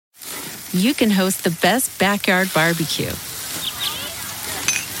you can host the best backyard barbecue.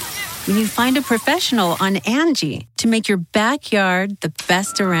 When you find a professional on Angie to make your backyard the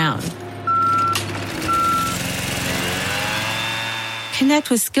best around. Connect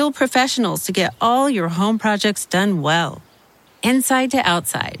with skilled professionals to get all your home projects done well. Inside to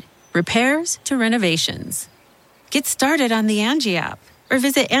outside, repairs to renovations. Get started on the Angie app or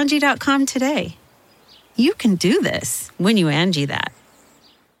visit Angie.com today. You can do this when you Angie that.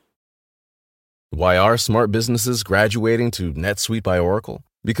 Why are smart businesses graduating to NetSuite by Oracle?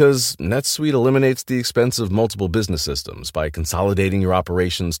 Because NetSuite eliminates the expense of multiple business systems by consolidating your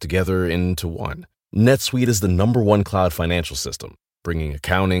operations together into one. NetSuite is the #1 cloud financial system, bringing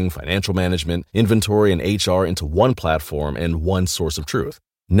accounting, financial management, inventory, and HR into one platform and one source of truth.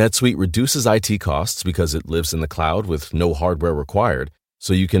 NetSuite reduces IT costs because it lives in the cloud with no hardware required,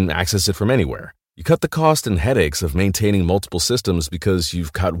 so you can access it from anywhere. You cut the cost and headaches of maintaining multiple systems because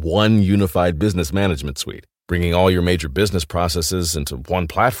you've got one unified business management suite. Bringing all your major business processes into one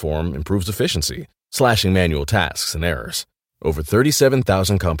platform improves efficiency, slashing manual tasks and errors. Over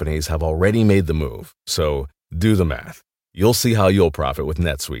 37,000 companies have already made the move, so do the math. You'll see how you'll profit with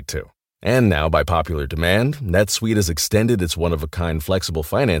NetSuite too. And now, by popular demand, NetSuite has extended its one-of-a-kind flexible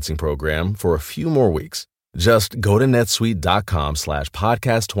financing program for a few more weeks. Just go to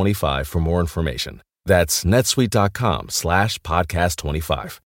netsuite.com/podcast25 for more information. That's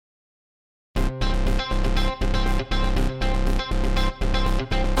netsuite.com/podcast25.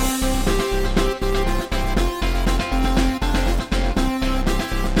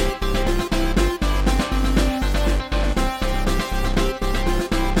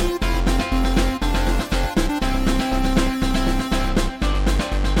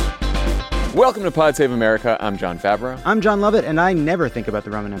 Welcome to Pod Save America. I'm John Favreau. I'm John Lovett, and I never think about the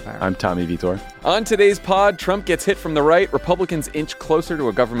Roman Empire. I'm Tommy Vitor. On today's pod, Trump gets hit from the right, Republicans inch closer to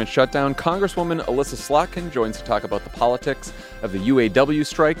a government shutdown, Congresswoman Alyssa Slotkin joins to talk about the politics of the UAW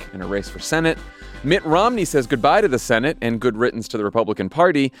strike and a race for Senate, Mitt Romney says goodbye to the Senate and good riddance to the Republican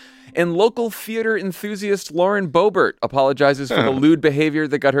Party, and local theater enthusiast Lauren Boebert apologizes for the lewd behavior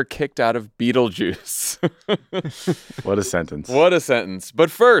that got her kicked out of Beetlejuice. What a sentence. What a sentence. But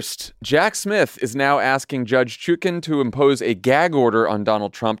first, Jack Smith is now asking Judge Chutkan to impose a gag order on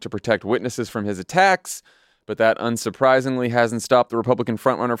Donald Trump to protect witnesses from his attacks. But that unsurprisingly hasn't stopped the Republican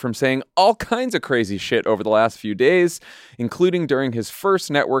frontrunner from saying all kinds of crazy shit over the last few days, including during his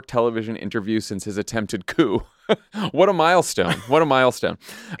first network television interview since his attempted coup. What a milestone. What a milestone.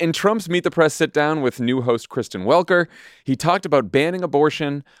 In Trump's Meet the Press sit-down with new host Kristen Welker, he talked about banning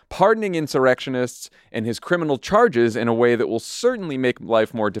abortion, pardoning insurrectionists, and his criminal charges in a way that will certainly make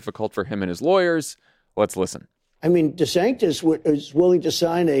life more difficult for him and his lawyers. Let's listen. I mean, DeSantis is willing to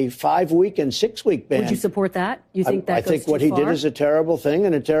sign a 5-week and 6-week ban. Would you support that? You think that I goes think what too he far? did is a terrible thing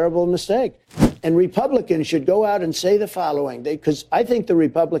and a terrible mistake. And Republicans should go out and say the following, because I think the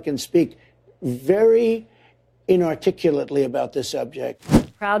Republicans speak very inarticulately about this subject.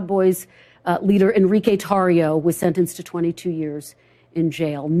 Proud Boys leader Enrique Tarrio was sentenced to 22 years in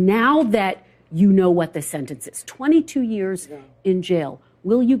jail. Now that you know what the sentence is, 22 years in jail,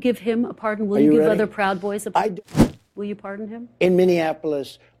 will you give him a pardon? Will you give ready? other Proud Boys a pardon? Will you pardon him? In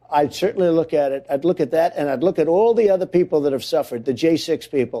Minneapolis, I'd certainly look at it. I'd look at that, and I'd look at all the other people that have suffered, the J6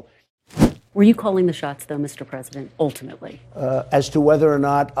 people. Were you calling the shots, though, Mr. President, ultimately? As to whether or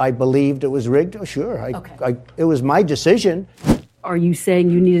not I believed it was rigged, oh, sure. It was my decision. Are you saying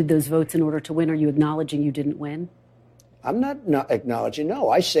you needed those votes in order to win? Are you acknowledging you didn't win? I'm not acknowledging, no.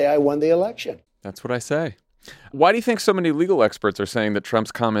 I say I won the election. That's what I say. Why do you think so many legal experts are saying that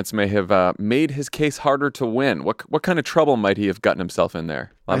Trump's comments may have made his case harder to win? What kind of trouble might he have gotten himself in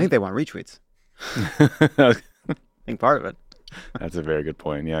there? I think they want retweets. I think part of it. That's a very good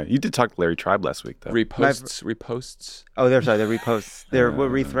point. Yeah, you did talk to Larry Tribe last week, though. Reposts. Oh, they're reposts. They're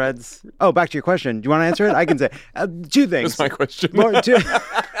rethreads. Oh, back to your question. Do you want to answer it? I can say two things. That's my question.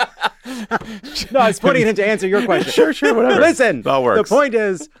 No, I was putting it in to answer your question. Sure, whatever. Listen, that works. The point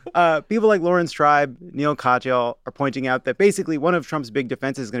is, people like Lawrence Tribe, Neil Katyal are pointing out that basically one of Trump's big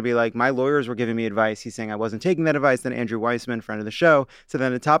defenses is going to be like, my lawyers were giving me advice. He's saying I wasn't taking that advice. Then Andrew Weissman, friend of the show. So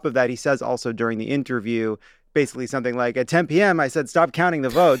then on top of that, he says also during the interview, basically something like, at 10 p.m., I said, stop counting the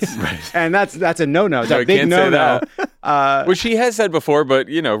votes. Right. And that's a no-no. It's a big no-no. Which he has said before, but,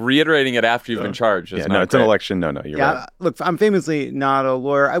 reiterating it after you've been charged. It's an election no-no. You're right. Look, I'm famously not a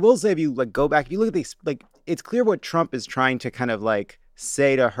lawyer. I will say if you go back, if you look at these, it's clear what Trump is trying to kind of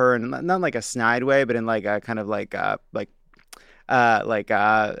say to her, and not like a snide way, but in a kind of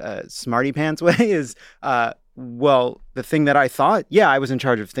smarty pants way is, well, the thing that I thought, I was in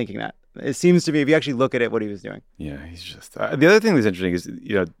charge of thinking that. It seems to be, if you actually look at it, what he was doing. Yeah, he's just... the other thing that's interesting is,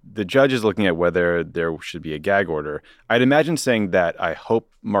 the judge is looking at whether there should be a gag order. I'd imagine saying that I hope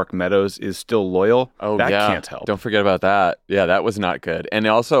Mark Meadows is still loyal. Oh, that yeah. can't help. Don't forget about that. Yeah, that was not good. And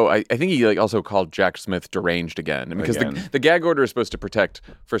also, I think he also called Jack Smith deranged again. Because the gag order is supposed to protect,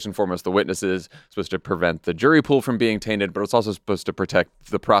 first and foremost, the witnesses, supposed to prevent the jury pool from being tainted, but it's also supposed to protect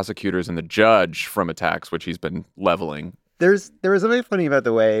the prosecutors and the judge from attacks, which he's been leveling. There was something funny about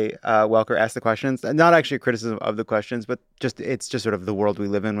the way Welker asked the questions. Not actually a criticism of the questions, but it's just sort of the world we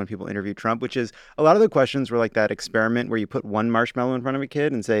live in when people interview Trump, which is a lot of the questions were like that experiment where you put one marshmallow in front of a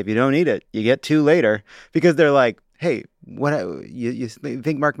kid and say, if you don't eat it, you get two later. Because they're like, hey, what you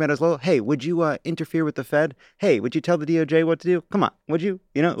think Mark Meadows loyal? Hey, would you interfere with the Fed? Hey, would you tell the DOJ what to do? Come on, would you?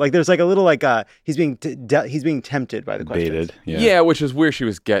 Like there's like a little like he's being tempted by the questions. Baited, yeah, which is where she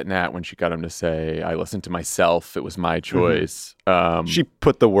was getting at when she got him to say, "I listened to myself. It was my choice." Mm-hmm. She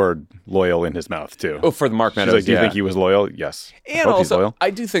put the word loyal in his mouth too. Oh, for the Mark Meadows. Like, do you think he was loyal? Yes. And also,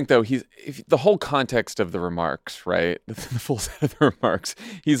 I do think though the whole context of the remarks, right? The full set of the remarks.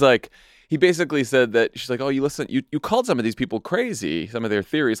 He's like. He basically said that she's like, oh, you called some of these people crazy, some of their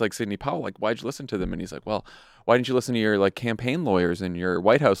theories, like Sidney Powell. Like, why'd you listen to them? And he's like, well, why didn't you listen to your like campaign lawyers and your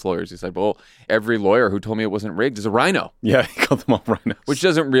White House lawyers? He said, well, every lawyer who told me it wasn't rigged is a rhino. Yeah, he called them all rhinos. Which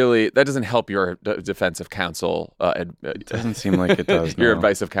doesn't help your defensive counsel. It doesn't seem like it does. Your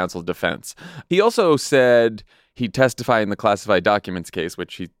advice of counsel defense. He also said he'd testify in the classified documents case,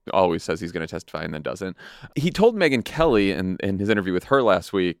 which he always says he's going to testify and then doesn't. He told Megyn Kelly in his interview with her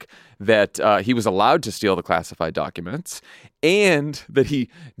last week that he was allowed to steal the classified documents and that he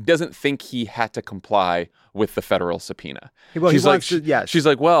doesn't think he had to comply with the federal subpoena. Well, she's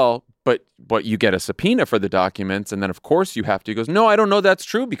like, well, but you get a subpoena for the documents, and then of course you have to. He goes, no, I don't know that's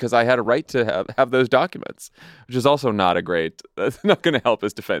true because I had a right to have those documents, which is also not that's not going to help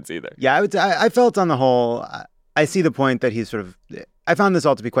his defense either. Yeah, I felt on the whole, I see the point that he's sort of, I found this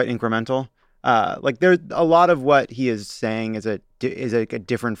all to be quite incremental. Like there's a lot of what he is saying is a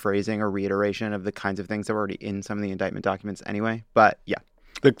different phrasing or reiteration of the kinds of things that were already in some of the indictment documents anyway. But yeah.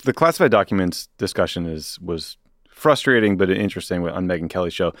 The classified documents discussion was frustrating but interesting on Megyn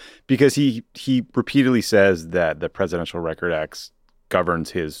Kelly's show because he repeatedly says that the Presidential Record Act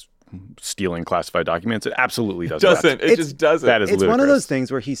governs his stealing classified documents. It absolutely doesn't. It just doesn't. That is it's ludicrous. One of those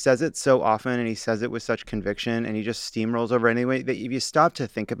things where he says it so often and he says it with such conviction and he just steamrolls over anyway that if you stop to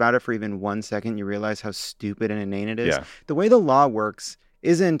think about it for even 1 second, you realize how stupid and inane it is. Yeah. The way the law works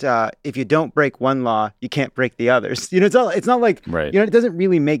isn't if you don't break one law, you can't break the others. It's not like, right. It doesn't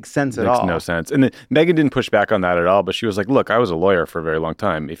really make sense at all. Makes no sense. And Megyn didn't push back on that at all, but she was like, look, I was a lawyer for a very long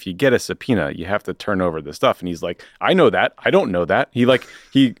time. If you get a subpoena, you have to turn over the stuff. And he's like, I know that. I don't know that.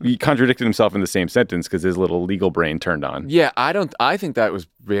 He contradicted himself in the same sentence because his little legal brain turned on. Yeah, I think that was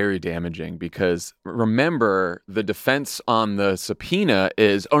very damaging because remember the defense on the subpoena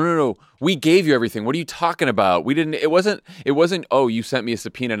is, oh no, we gave you everything. What are you talking about? We didn't. It wasn't. Oh, you sent me a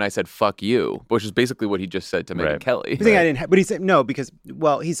subpoena and I said fuck you, which is basically what he just said to Megyn Kelly. He's saying I didn't. But he said no because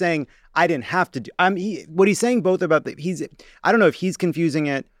he's saying I didn't have to do. What he's saying both about I don't know if he's confusing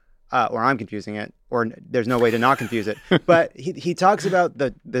it. Or I'm confusing it, or there's no way to not confuse it. But he talks about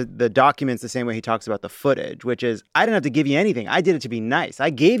the documents the same way he talks about the footage, which is, I didn't have to give you anything. I did it to be nice. I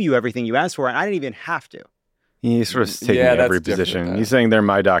gave you everything you asked for, and I didn't even have to. He's sort of taking every position. He's saying they're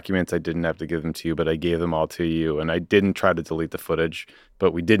my documents. I didn't have to give them to you, but I gave them all to you. And I didn't try to delete the footage,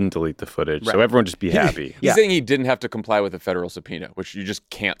 but we didn't delete the footage. Right. So everyone just be happy. He's saying he didn't have to comply with a federal subpoena, which you just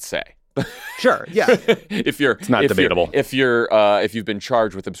can't say. Sure. Yeah. It's not debatable. If you've been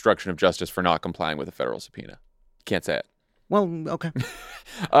charged with obstruction of justice for not complying with a federal subpoena, you can't say it. Well, okay.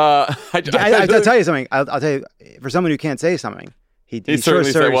 I'll tell you something. I'll tell you, for someone who can't say something, he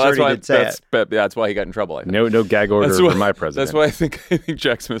certainly said, well, did say it. But that's why he got in trouble. I think. No gag order for my president. That's why I think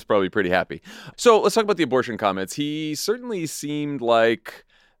Jack Smith's probably pretty happy. So let's talk about the abortion comments. He certainly seemed like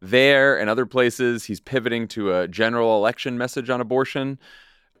there and other places he's pivoting to a general election message on abortion.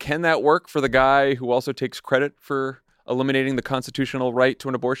 Can that work for the guy who also takes credit for eliminating the constitutional right to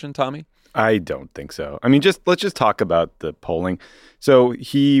an abortion, Tommy? I don't think so. I mean, let's just talk about the polling. So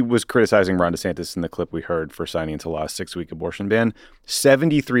he was criticizing Ron DeSantis in the clip we heard for signing into law a 6-week abortion ban.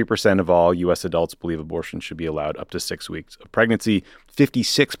 73% of all U.S. adults believe abortion should be allowed up to 6 weeks of pregnancy.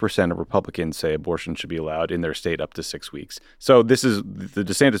 56% of Republicans say abortion should be allowed in their state up to 6 weeks. So the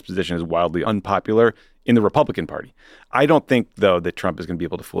DeSantis position is wildly unpopular in the Republican Party. I don't think, though, that Trump is going to be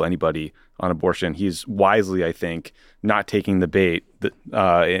able to fool anybody on abortion. He's wisely, I think, not taking the bait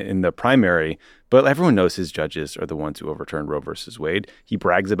in the primary. But everyone knows his judges are the ones who overturned Roe versus Wade. He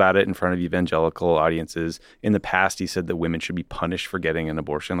brags about it in front of evangelical audiences. In the past, he said that women should be punished for getting an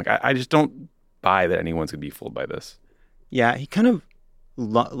abortion. Like, I just don't buy that anyone's going to be fooled by this. Yeah, he kind of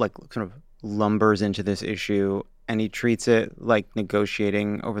lumbers into this issue, and he treats it like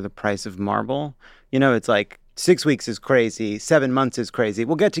negotiating over the price of marble. You know, it's like 6 weeks is crazy, 7 months is crazy.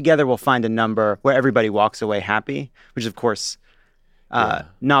 We'll get together, we'll find a number where everybody walks away happy, which is, of course,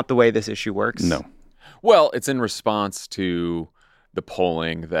 not the way this issue works. No. Well, it's in response to the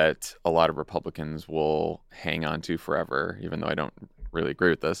polling that a lot of Republicans will hang on to forever, even though I don't really agree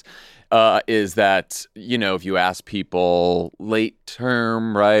with this, is that, you know, if you ask people late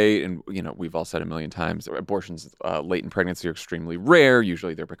term, right, and, you know, we've all said a million times, abortions late in pregnancy are extremely rare.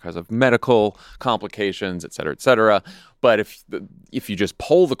 Usually they're because of medical complications, et cetera, et cetera. But if you just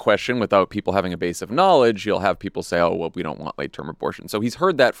poll the question without people having a base of knowledge, you'll have people say, oh, well, we don't want late term abortion. So he's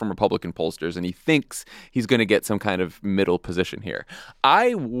heard that from Republican pollsters, and he thinks he's going to get some kind of middle position here.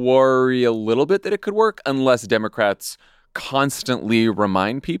 I worry a little bit that it could work unless Democrats constantly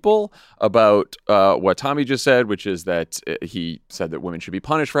remind people about what Tommy just said, which is that he said that women should be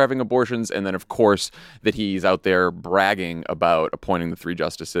punished for having abortions. And then, of course, that he's out there bragging about appointing the 3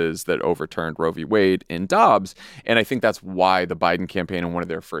 justices that overturned Roe v. Wade in Dobbs. And I think that's why the Biden campaign in one of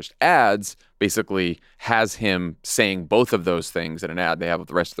their first ads basically has him saying both of those things in an ad. They have with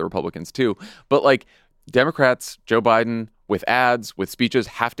the rest of the Republicans, too. But like Democrats, Joe Biden, with ads, with speeches,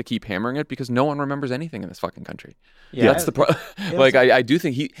 have to keep hammering it because no one remembers anything in this fucking country. Yeah, that's the problem. Like, I do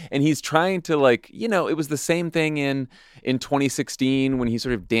think he's trying to, like, you know, it was the same thing in 2016 when he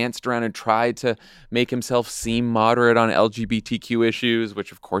sort of danced around and tried to make himself seem moderate on LGBTQ issues,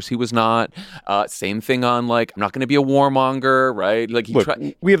 which of course he was not. Same thing on, like, I'm not going to be a warmonger, right? Like,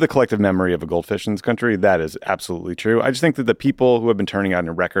 we have the collective memory of a goldfish in this country. That is absolutely true. I just think that the people who have been turning out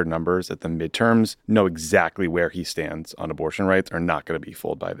in record numbers at the midterms know exactly where he stands on abortion rights, are not going to be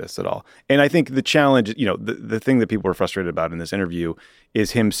fooled by this at all. And I think the challenge, you know, the thing that people were frustrated about in this interview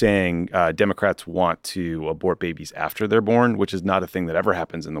is him saying Democrats want to abort babies after they're born, which is not a thing that ever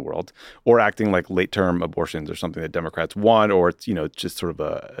happens in the world, or acting like late-term abortions are something that Democrats want, or it's, you know, just sort of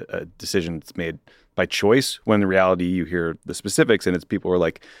a decision that's made by choice, when in reality you hear the specifics and it's people who are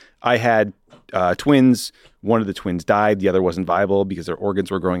like, I had twins, one of the twins died, the other wasn't viable because their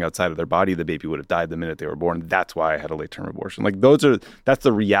organs were growing outside of their body, the baby would have died the minute they were born. That's why I had a late-term abortion. Like, that's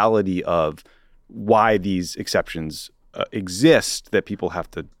the reality of why these exceptions exist that people have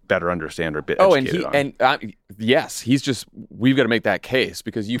to better understand or educated on. Yes, we've got to make that case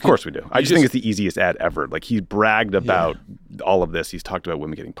because of course we do. I just think it's the easiest ad ever. Like, he's bragged about all of this. He's talked about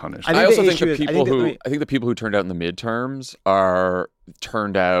women getting punished. I also think the people who turned out in the midterms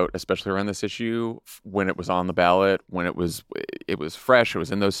turned out, especially around this issue, when it was on the ballot, when it was fresh, it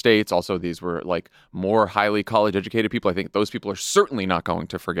was in those states. Also, these were like more highly college educated people. I think those people are certainly not going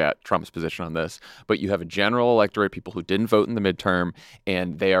to forget Trump's position on this. But you have a general electorate, people who didn't vote in the midterm,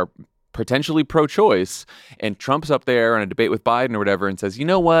 and they are potentially pro-choice, and Trump's up there in a debate with Biden or whatever and says, you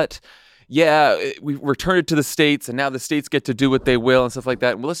know what? Yeah, we returned it to the states, and now the states get to do what they will and stuff like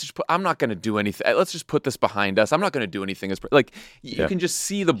that. Well, I'm not going to do anything. Let's just put this behind us. I'm not going to do anything. You can just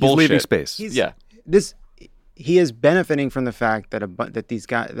see the bullshit. He's leaving space. He is benefiting from the fact that these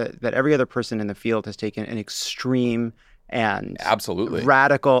guys, that every other person in the field has taken an extreme and absolutely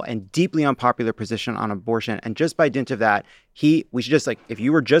radical and deeply unpopular position on abortion. And just by dint of that, we should just, like, if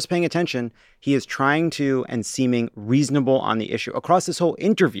you were just paying attention, he is trying to and seeming reasonable on the issue. Across this whole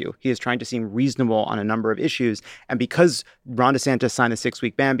interview, he is trying to seem reasonable on a number of issues. And because Ron DeSantis signed a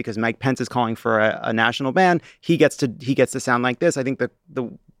 6-week ban, because Mike Pence is calling for a national ban, he gets to sound like this. I think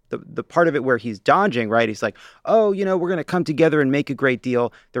the part of it where he's dodging, right? He's like, oh, you know, we're going to come together and make a great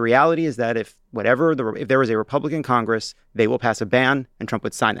deal. The reality is that if there was a Republican Congress, they will pass a ban, and Trump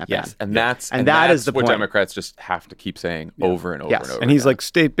would sign that ban. Yes, and that is the what point. Democrats just have to keep saying over and over and over. And he's like,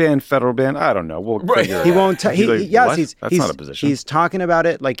 state ban, federal ban. I don't know. We'll figure it out. He won't. That's not a position. He's talking about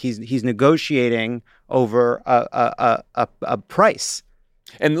it like he's negotiating over a price.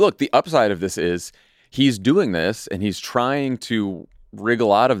 And look, the upside of this is he's doing this, and he's trying to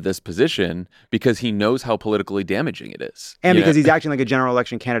wriggle out of this position because he knows how politically damaging it is. And because he's acting like a general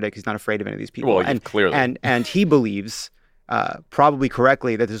election candidate, he's not afraid of any of these people. Well, clearly. And he believes, probably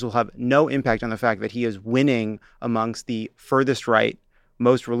correctly, that this will have no impact on the fact that he is winning amongst the furthest right,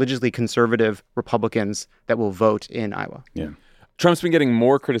 most religiously conservative Republicans that will vote in Iowa. Yeah. Trump's been getting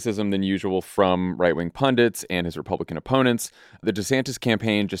more criticism than usual from right-wing pundits and his Republican opponents. The DeSantis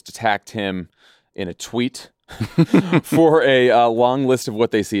campaign just attacked him in a tweet for a long list of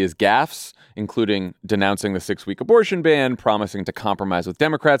what they see as gaffes, including denouncing the 6-week abortion ban, promising to compromise with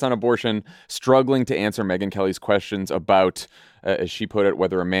Democrats on abortion, struggling to answer Megyn Kelly's questions about, as she put it,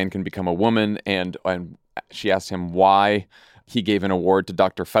 whether a man can become a woman. And she asked him why he gave an award to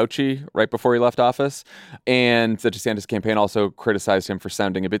Dr. Fauci right before he left office. And the DeSantis campaign also criticized him for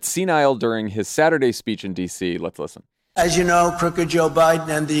sounding a bit senile during his Saturday speech in D.C. Let's listen. As you know, crooked Joe Biden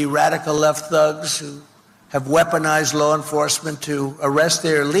and the radical left thugs who have weaponized law enforcement to arrest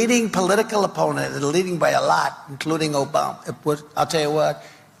their leading political opponent, and leading by a lot, including Obama. I'll tell you what,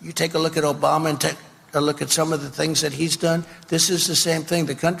 you take a look at Obama and take a look at some of the things that he's done. This is the same thing.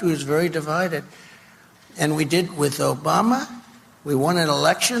 The country is very divided. And we did with Obama. We won an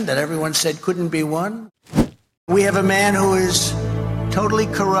election that everyone said couldn't be won. We have a man who is totally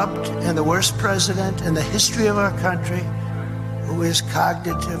corrupt and the worst president in the history of our country, who is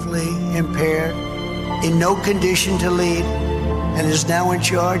cognitively impaired, in no condition to lead, and is now in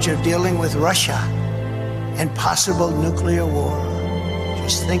charge of dealing with Russia and possible nuclear war.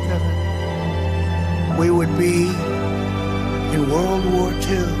 Just think of it. We would be in World War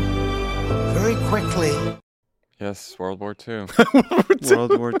II very quickly. Yes, World War II.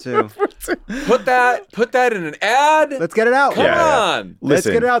 World War II. Put that in an ad. Let's get it out. Come on. Let's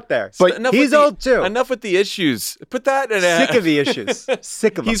Listen, get it out there. but He's old too. Enough with the issues. Put that in an ad. Sick of the issues.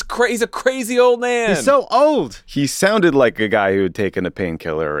 Sick of them. He's a crazy old man. He's so old. He sounded like a guy who had taken a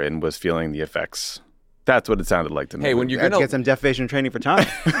painkiller and was feeling the effects. That's what it sounded like to me. Hey, when you're Got to gonna get some defamation training for Tom.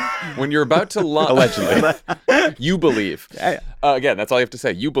 when you're about to launch, Allegedly. you believe. Again, that's all you have to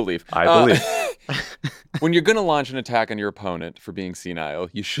say. You believe. I believe. When you're going to launch an attack on your opponent for being senile,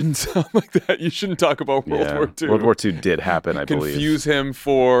 you shouldn't sound like that. You shouldn't talk about World War II. World War II did happen, I believe. Confuse him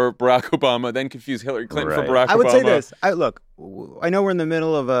for Barack Obama, then confuse Hillary Clinton for Barack Obama. I would say this. Look, I know we're in the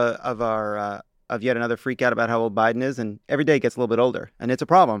middle of yet another freak out about how old Biden is, and every day gets a little bit older, and it's a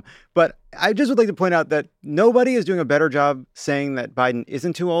problem. But I just would like to point out that nobody is doing a better job saying that Biden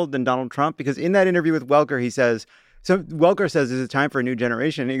isn't too old than Donald Trump, because in that interview with Welker, he says, so Welker says, is it time for a new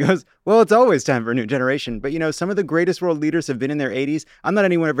generation? And he goes, well, it's always time for a new generation. But, some of the greatest world leaders have been in their 80s. I'm not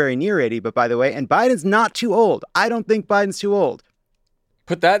anywhere very near 80, but by the way, and Biden's not too old. I don't think Biden's too old.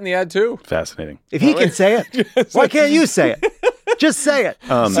 Put that in the ad, too. Fascinating. If he can say it, why can't you say it? Just say it. See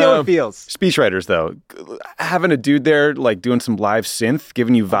how it feels. Speechwriters, though, having a dude there like doing some live synth,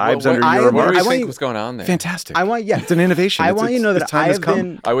 giving you vibes under your What remarks. do you think was going on there? Fantastic. It's an innovation. I want you to know that I have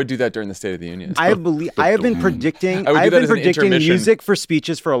been. I would do that during the State of the Union. I have been predicting. I would do that as an intermission. Music for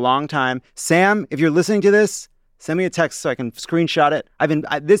speeches for a long time. Sam, if you're listening to this, send me a text so I can screenshot it.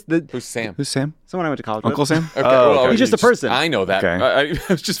 Who's Sam? Who's Sam? Someone I went to college Uncle with. Sam? Okay, well, He's just a person. I know that. Okay.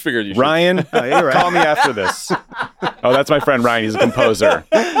 I just figured you should. Ryan, you're right. call me after this. Oh, that's my friend Ryan. He's a composer.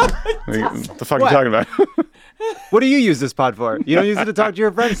 What the fuck are you talking about? What do you use this pod for? You don't use it to talk to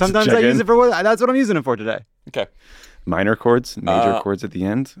your friends. Sometimes I use it for that's what I'm using it for today. Okay. Minor chords, major chords at the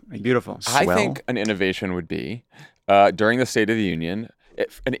end. Beautiful. I think an innovation would be during the State of the Union,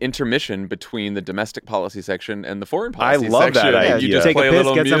 an intermission between the domestic policy section and the foreign policy section. I love that idea. You just Take play a a piss,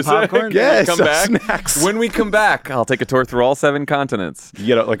 little get some music. popcorn. Yes, come back. snacks. When we come back, I'll take a tour through all 7 continents.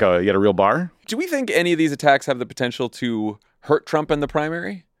 You get a real bar? Do we think any of these attacks have the potential to hurt Trump in the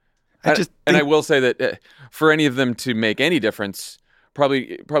primary? I will say that for any of them to make any difference,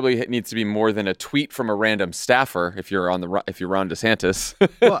 probably it needs to be more than a tweet from a random staffer if you're Ron DeSantis.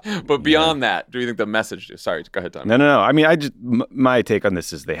 But beyond that, do you think the message? Sorry, go ahead, Tom. No. I mean, my take on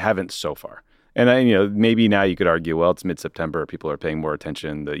this is they haven't so far. And maybe now you could argue, well, it's mid-September, people are paying more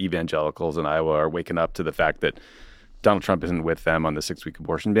attention. The evangelicals in Iowa are waking up to the fact that Donald Trump isn't with them on the 6-week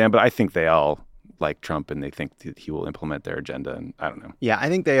abortion ban. But I think they all like Trump and they think that he will implement their agenda. And I don't know. Yeah, I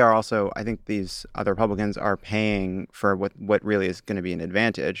think they are also. I think these other Republicans are paying for what really is going to be an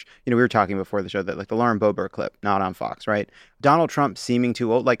advantage. We were talking before the show that like the Lauren Boebert clip, not on Fox, right? Donald Trump seeming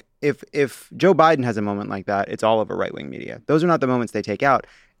too old. Like if Joe Biden has a moment like that, it's all over right-wing media. Those are not the moments they take out.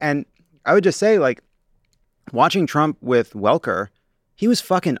 And I would just say, like, watching Trump with Welker, he was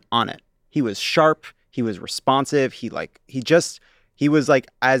fucking on it. He was sharp. He was responsive. He was like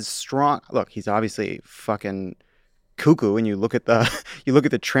as strong. Look, he's obviously fucking cuckoo, and you look at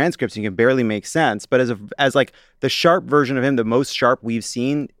the transcripts, and you can barely make sense. But as like the sharp version of him, the most sharp we've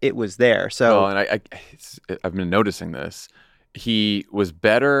seen, it was there. So, I've been noticing this. He was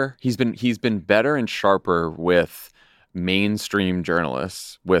better. He's been better and sharper with mainstream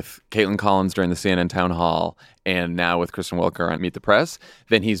journalists, with Caitlin Collins during the CNN town hall and now with Kristen Welker on Meet the Press,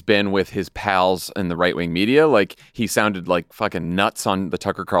 than he's been with his pals in the right-wing media. Like, he sounded like fucking nuts on the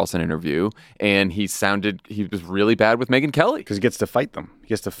Tucker Carlson interview, and he was really bad with Megyn Kelly. Because he gets to fight them. He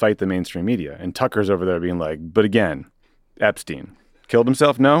gets to fight the mainstream media. And Tucker's over there being like, but again, Epstein killed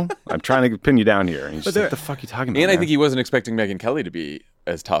himself? No? I'm trying to pin you down here. And he's just like, the fuck are you talking about? And man? I think he wasn't expecting Megyn Kelly to be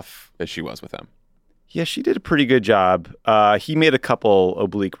as tough as she was with him. Yeah, she did a pretty good job. He made a couple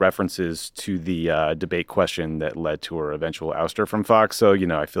oblique references to the debate question that led to her eventual ouster from Fox. So,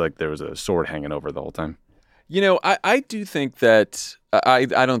 I feel like there was a sword hanging over the whole time. I do think that I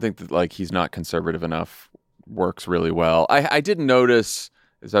don't think that like he's not conservative enough works really well. I did notice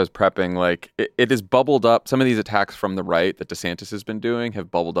as I was prepping, like it has bubbled up. Some of these attacks from the right that DeSantis has been doing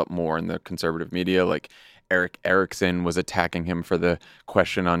have bubbled up more in the conservative media. Like Eric Erickson was attacking him for the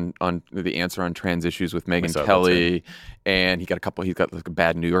question on the answer on trans issues with Megyn Kelly, and he's got like a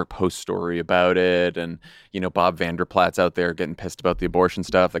bad New York Post story about it, and Bob Vanderplaat's out there getting pissed about the abortion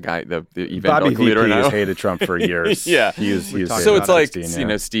stuff. The guy, the evangelical leader, has hated Trump for years. Yeah, so it's like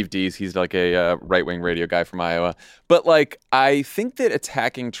Epstein, Steve Dees, he's like a right wing radio guy from Iowa, but like I think that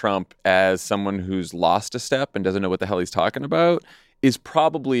attacking Trump as someone who's lost a step and doesn't know what the hell he's talking about is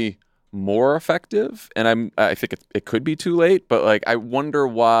probably more effective, and I think it could be too late, but like I wonder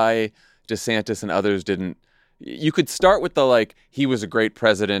why DeSantis and others didn't. You could start with the like he was a great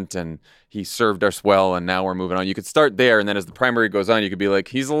president and he served us well and now we're moving on. You could start there, and then as the primary goes on, you could be like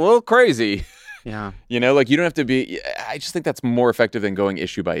he's a little crazy. Yeah. Like you don't have to be. I just think that's more effective than going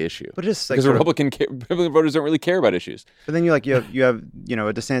issue by issue. But just like because Republican voters don't really care about issues. But then you have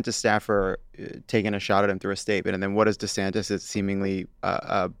a DeSantis staffer taking a shot at him through a statement, and then what does DeSantis, it's seemingly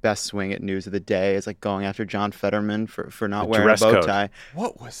best swing at news of the day, is like going after John Fetterman for not wearing a bow tie.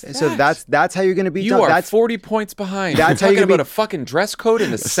 What was that? So that's how you're going to beat. You are 40 points behind. That's you're how you're talking about a fucking dress code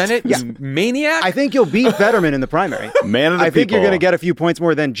in the Senate, you maniac. I think you'll beat Fetterman in the primary. Man of the people. I think you're going to get a few points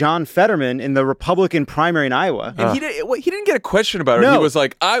more than John Fetterman in the Republican primary in Iowa. And he didn't get a question about it. No. He was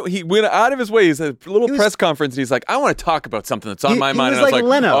like, he went out of his way. He's a little press conference, and he's like, I want to talk about something that's on my mind. Was and I was like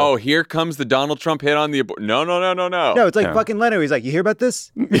like, Leno. oh, here comes the Donald Trump hit on the No. No, it's like fucking Leno. He's like, you hear about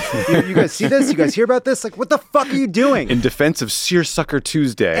this? You guys see this? You guys hear about this? Like, what the fuck are you doing? In defense of Seersucker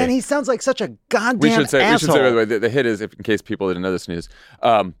Tuesday. And he sounds like such a goddamn we should say, asshole. by the way, the hit is, in case people didn't know this news,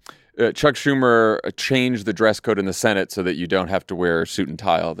 Chuck Schumer changed the dress code in the Senate so that you don't have to wear a suit and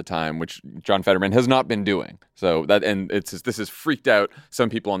tie all the time, which John Fetterman has not been doing. So this has freaked out some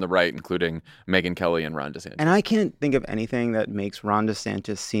people on the right, including Megyn Kelly and Ron DeSantis. And I can't think of anything that makes Ron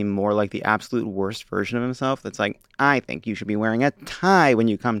DeSantis seem more like the absolute worst version of himself. That's like, I think you should be wearing a tie when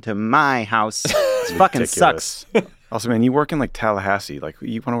you come to my house. It fucking sucks. Also, man, you work in like Tallahassee. Like,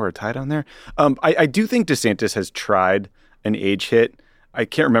 you want to wear a tie down there? I do think DeSantis has tried an age hit. I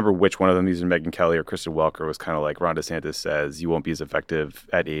can't remember which one of them, either Megyn Kelly or Kristen Welker, was kind of like, Ron DeSantis says you won't be as effective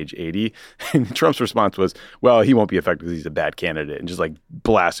at age 80. And Trump's response was, well, he won't be effective because he's a bad candidate, and just like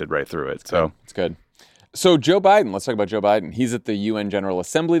blasted right through it. So it's good. So Joe Biden, let's talk about Joe Biden. He's at the UN General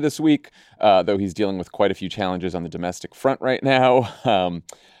Assembly this week, though he's dealing with quite a few challenges on the domestic front right now.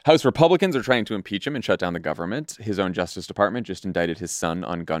 House Republicans are trying to impeach him and shut down the government. His own Justice Department just indicted his son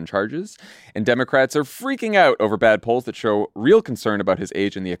on gun charges. And Democrats are freaking out over bad polls that show real concern about his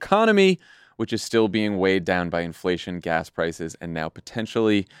age and the economy, which is still being weighed down by inflation, gas prices, and now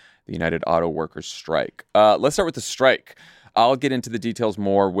potentially the United Auto Workers strike. Let's start with the strike. I'll get into the details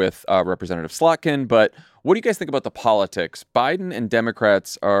more with Representative Slotkin, but what do you guys think about the politics? Biden and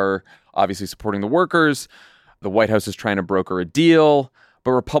Democrats are obviously supporting the workers. The White House is trying to broker a deal,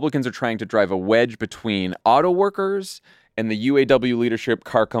 but Republicans are trying to drive a wedge between auto workers and the UAW leadership,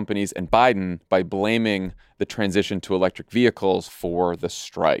 car companies, and Biden by blaming the transition to electric vehicles for the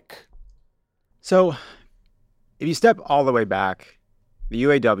strike. So if you step all the way back, the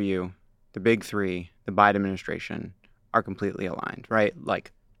UAW, the big three, the Biden administration are completely aligned, right?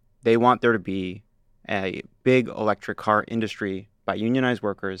 Like, they want there to be a big electric car industry by unionized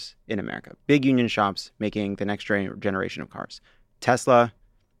workers in America. Big union shops making the next generation of cars. Tesla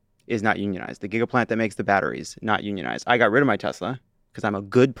is not unionized. The gigaplant that makes the batteries, not unionized. I got rid of my Tesla because I'm a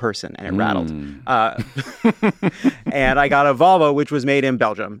good person and it rattled. And I got a Volvo, which was made in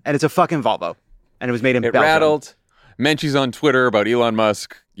Belgium. And it's a fucking Volvo. And it was made in Belgium. It rattled. Menchie's on Twitter about Elon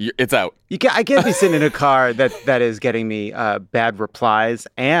Musk. It's out. I can't be sitting in a car that is getting me bad replies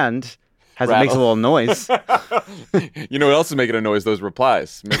and it makes a little noise. You know what else is making a noise? Those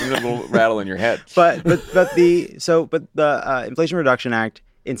replies, making a little rattle in your head. But the Inflation Reduction Act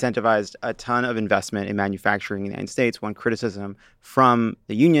incentivized a ton of investment in manufacturing in the United States. One criticism from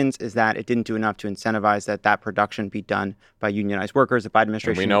the unions is that it didn't do enough to incentivize that production be done by unionized workers. The Biden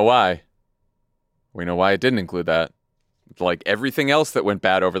administration... And we know why. We know why it didn't include that. Like everything else that went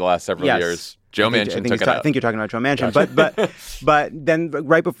bad over the last several years, Joe Manchin took it out. I think you're talking about Joe Manchin. Gotcha. But then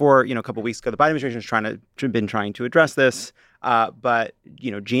right before, a couple of weeks ago, the Biden administration has been trying to address this. But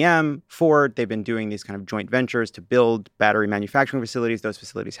GM, Ford, they've been doing these kind of joint ventures to build battery manufacturing facilities. Those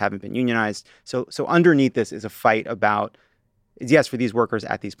facilities haven't been unionized. So underneath this is a fight about, yes, for these workers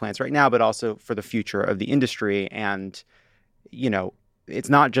at these plants right now, but also for the future of the industry. And, it's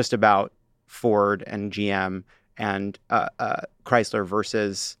not just about Ford and GM and Chrysler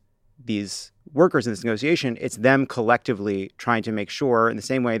versus these workers in this negotiation. It's them collectively trying to make sure, in the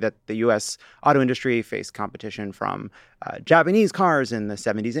same way that the U.S. auto industry faced competition from Japanese cars in the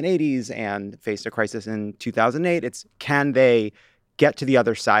 70s and 80s and faced a crisis in 2008, it's can they get to the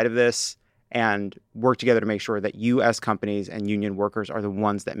other side of this and work together to make sure that U.S. companies and union workers are the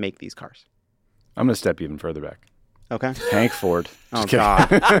ones that make these cars. I'm going to step even further back. Okay. Hank Ford. Oh, God.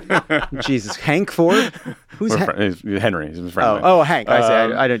 Jesus. Hank Ford? Who's Henry. He's his friend. Oh, Hank.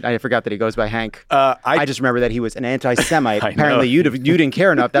 I forgot that he goes by Hank. I just remember that he was an anti-Semite. Apparently, you didn't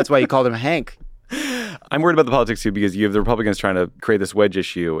care enough. That's why you called him Hank. I'm worried about the politics, too, because you have the Republicans trying to create this wedge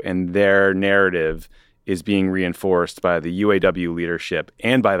issue, and their narrative is being reinforced by the UAW leadership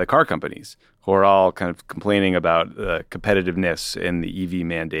and by the car companies, who are all kind of complaining about competitiveness and the EV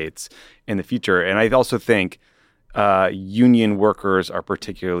mandates in the future. And I also think union workers are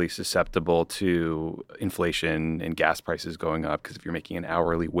particularly susceptible to inflation and gas prices going up, because if you're making an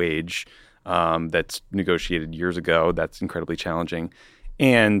hourly wage that's negotiated years ago, that's incredibly challenging.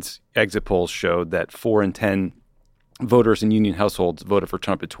 And exit polls showed that 4 in 10 voters in union households voted for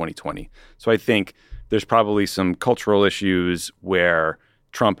Trump in 2020. So I think there's probably some cultural issues where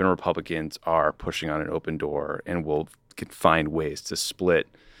Trump and Republicans are pushing on an open door and can find ways to split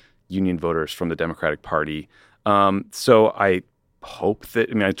union voters from the Democratic Party. So I hope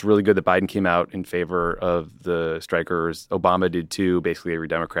it's really good that Biden came out in favor of the strikers. Obama did too, basically every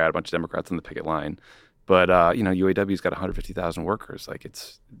Democrat, a bunch of Democrats on the picket line. But, UAW's got 150,000 workers. Like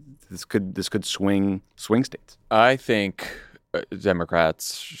this could swing states. I think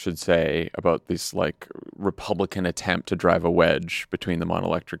Democrats should say about this Republican attempt to drive a wedge between them on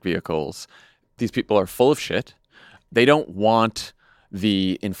electric vehicles. These people are full of shit. They don't want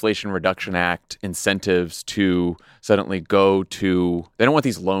the Inflation Reduction Act incentives to suddenly they don't want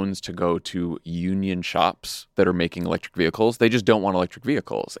these loans to go to union shops that are making electric vehicles. They just don't want electric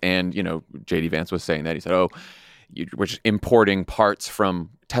vehicles. And, J.D. Vance was saying that. He said, we're just importing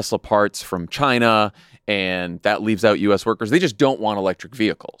Tesla parts from China, and that leaves out U.S. workers. They just don't want electric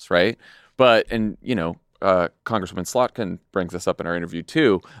vehicles, right? But, Congresswoman Slotkin brings this up in our interview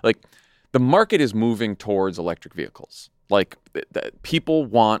too. The market is moving towards electric vehicles. People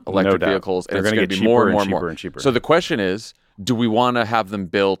want electric vehicles, and it's going to be more and more and cheaper. So the question is, do we want to have them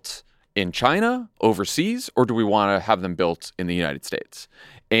built in China, overseas, or do we want to have them built in the United States?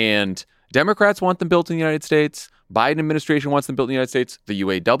 And Democrats want them built in the United States. Biden administration wants them built in the United States. The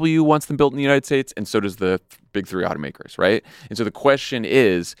UAW wants them built in the United States, and so does the big three automakers, right? And so the question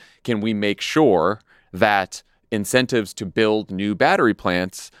is, can we make sure that incentives to build new battery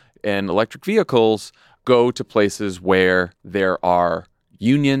plants and electric vehicles go to places where there are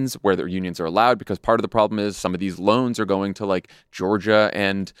unions, where their unions are allowed? Because part of the problem is some of these loans are going to Georgia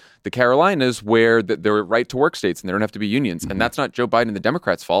and the Carolinas, where they're right to work states and they don't have to be unions. Mm-hmm. And that's not Joe Biden and the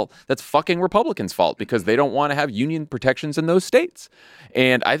Democrats' fault. That's fucking Republicans' fault, because they don't want to have union protections in those states.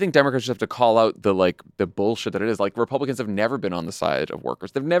 And I think Democrats just have to call out the bullshit that it is. Republicans have never been on the side of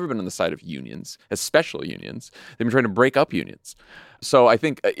workers. They've never been on the side of unions, especially unions. They've been trying to break up unions. So I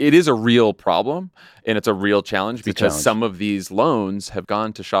think it is a real problem, and it's a real challenge because some of these loans have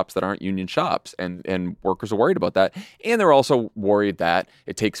gone to shops that aren't union shops, and workers are worried about that. And they're also worried that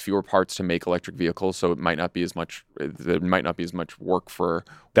it takes fewer parts to make electric vehicles, so it might not be as much. There might not be as much work for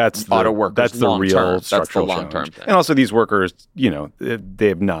auto workers. That's the real structural long-term thing. And also, these workers, they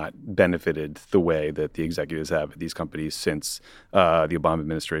have not benefited the way that the executives have at these companies since the Obama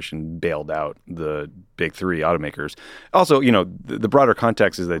administration bailed out the big three automakers. Also, the broader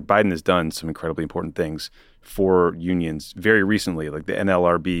context is that Biden has done some incredibly important things for unions very recently. The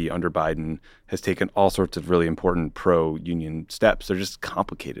NLRB under Biden has taken all sorts of really important pro-union steps. They're just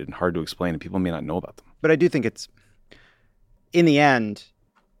complicated and hard to explain, and people may not know about them. But I do think it's, in the end,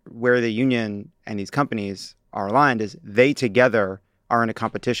 where the union and these companies are aligned is they together are in a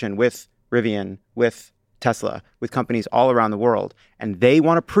competition with Rivian, with Tesla, with companies all around the world. And they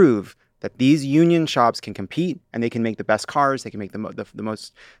want to prove that these union shops can compete and they can make the best cars. They can make the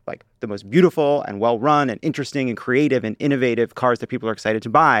most beautiful and well-run and interesting and creative and innovative cars that people are excited to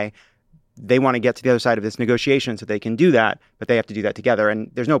buy. They want to get to the other side of this negotiation so they can do that, but they have to do that together.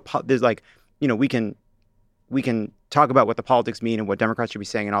 And we can talk about what the politics mean and what Democrats should be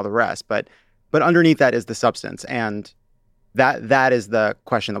saying and all the rest, but underneath that is the substance. And that is the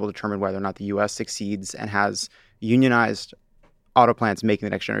question that will determine whether or not the U.S. succeeds and has unionized auto plants making the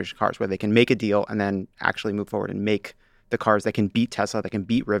next generation cars, where they can make a deal and then actually move forward and make the cars that can beat Tesla, that can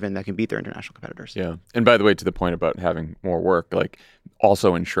beat Rivian, that can beat their international competitors. Yeah. And by the way, to the point about having more work, like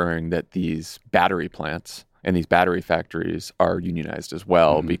also ensuring that these battery plants and these battery factories are unionized as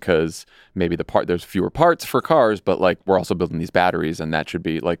well, because maybe there's fewer parts for cars, but like we're also building these batteries, and that should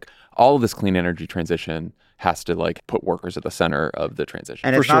be like all of this clean energy transition has to like put workers at the center of the transition.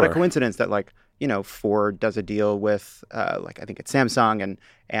 And it's not a coincidence that Ford does a deal with I think it's Samsung,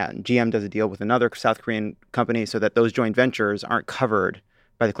 and GM does a deal with another South Korean company, so that those joint ventures aren't covered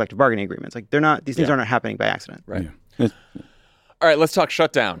by the collective bargaining agreements. Like these things aren't happening by accident. Right. Yeah. All right, let's talk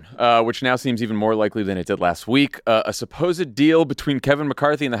shutdown, which now seems even more likely than it did last week. A supposed deal between Kevin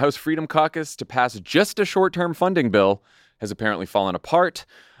McCarthy and the House Freedom Caucus to pass just a short-term funding bill has apparently fallen apart.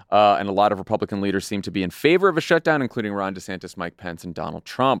 And a lot of Republican leaders seem to be in favor of a shutdown, including Ron DeSantis, Mike Pence, and Donald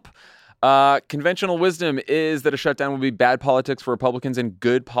Trump. Conventional wisdom is that a shutdown would be bad politics for Republicans and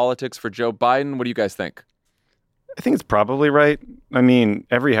good politics for Joe Biden. What do you guys think? I think it's probably right. I mean,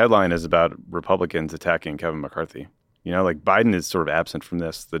 every headline is about Republicans attacking Kevin McCarthy. Biden is sort of absent from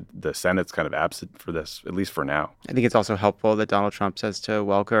this. The Senate's kind of absent for this, at least for now. I think it's also helpful that Donald Trump says to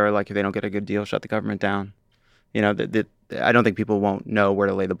Welker, if they don't get a good deal, shut the government down. I don't think people won't know where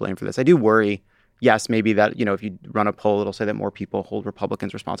to lay the blame for this. I do worry, yes, maybe that, if you run a poll, it'll say that more people hold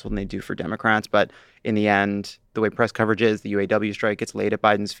Republicans responsible than they do for Democrats. But in the end, the way press coverage is, the UAW strike gets laid at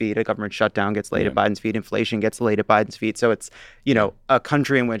Biden's feet, a government shutdown gets laid at Biden's feet, inflation gets laid at Biden's feet. So it's, a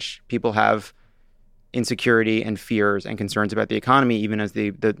country in which people have insecurity and fears and concerns about the economy, even as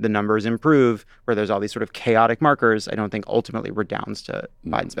the numbers improve, where there's all these sort of chaotic markers, I don't think ultimately redounds to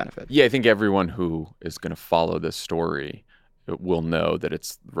Biden's benefit. Yeah, I think everyone who is going to follow this story will know that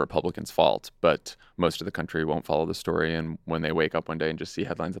it's the Republicans' fault, but most of the country won't follow the story. And when they wake up one day and just see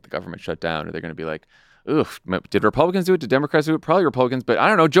headlines that the government shut down, they're going to be like, ugh, did Republicans do it? Did Democrats do it? Probably Republicans, but I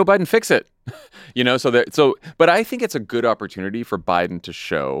don't know, Joe Biden fix it. But I think it's a good opportunity for Biden to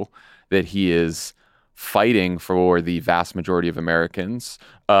show that he is fighting for the vast majority of Americans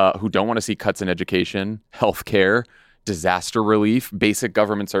who don't want to see cuts in education, healthcare, disaster relief, basic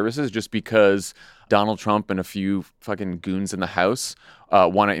government services, just because Donald Trump and a few fucking goons in the House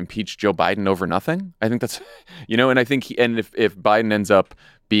want to impeach Joe Biden over nothing. I think that's, and I think if Biden ends up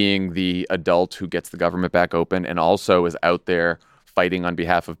being the adult who gets the government back open and also is out there fighting on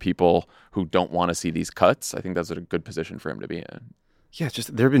behalf of people who don't want to see these cuts, I think that's a good position for him to be in. Yeah,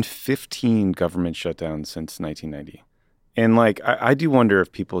 there have been 15 government shutdowns since 1990. And I do wonder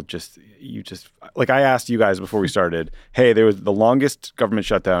if people I asked you guys before we started, hey, there was the longest government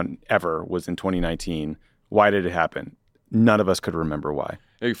shutdown ever was in 2019. Why did it happen? None of us could remember why.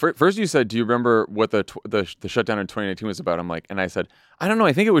 First you said, do you remember what the shutdown in 2019 was about? And I said, I don't know.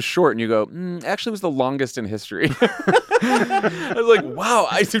 I think it was short. And you go, actually it was the longest in history. I was like, wow,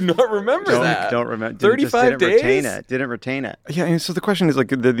 I do not remember that. Don't remember. 35 days? Didn't retain it. Yeah, and so the question is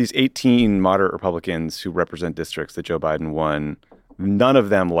these 18 moderate Republicans who represent districts that Joe Biden won, none of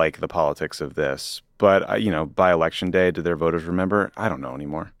them like the politics of this. But, by election day, do their voters remember? I don't know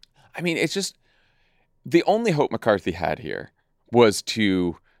anymore. I mean, it's just the only hope McCarthy had here was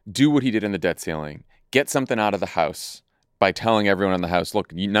to do what he did in the debt ceiling, get something out of the House by telling everyone in the House,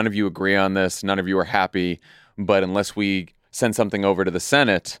 look, none of you agree on this, none of you are happy, but unless we send something over to the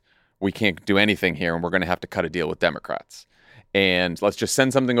Senate, we can't do anything here, and we're going to have to cut a deal with Democrats. And let's just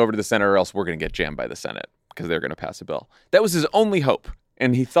send something over to the Senate, or else we're going to get jammed by the Senate because they're going to pass a bill. That was his only hope.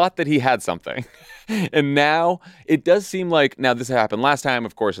 And he thought that he had something. And now it does seem like, now this happened last time,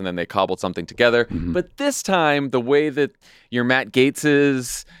 of course, and then they cobbled something together. Mm-hmm. But this time, the way that your Matt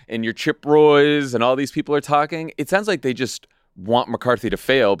Gaetzes and your Chip Roys and all these people are talking, it sounds like they just want McCarthy to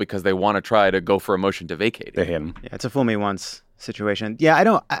fail because they want to try to go for a motion to vacate. They hit him. Yeah, it's a fool me once situation. Yeah,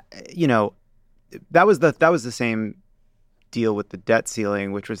 that was the same deal with the debt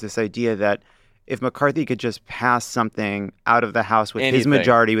ceiling, which was this idea that if McCarthy could just pass something out of the House with his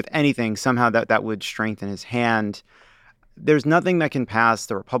majority, with anything, somehow that would strengthen his hand. there's nothing that can pass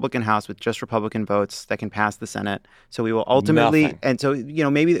the Republican House with just Republican votes that can pass the Senate. So we will ultimately, Nothing. and so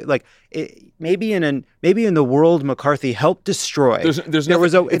maybe maybe in the world McCarthy helped destroy. It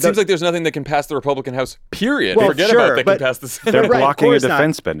seems like there's nothing that can pass the Republican House. Period. Well, Forget sure, about that but can pass the Senate. They're Right, of blocking a course not.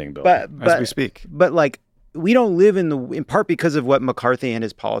 defense spending bill as we speak. But we don't live in part because of what McCarthy and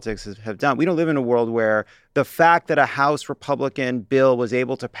his politics have done. We don't live in a world where the fact that a House Republican bill was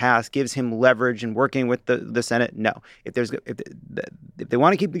able to pass gives him leverage in working with the Senate. No, if they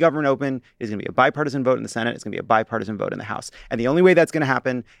want to keep the government open, it's going to be a bipartisan vote in the Senate. It's going to be a bipartisan vote in the House. And the only way that's going to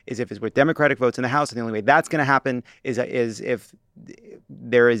happen is if it's with Democratic votes in the House. And the only way that's going to happen is if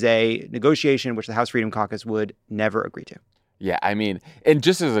there is a negotiation which the House Freedom Caucus would never agree to. Yeah, I mean, and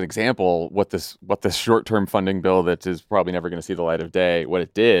just as an example, what this short-term funding bill that is probably never going to see the light of day, what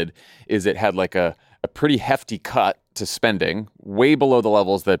it did is it had like a pretty hefty cut to spending, way below the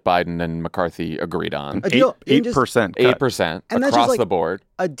levels that Biden and McCarthy agreed on. 8%. 8% across the board.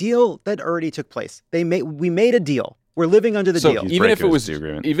 A deal that already took place. We made a deal. We're living under the deal. Even if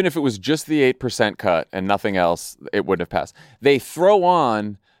it was just the 8% cut and nothing else, it wouldn't have passed. They throw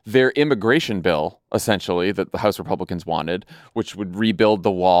on their immigration bill, essentially, that the House Republicans wanted, which would rebuild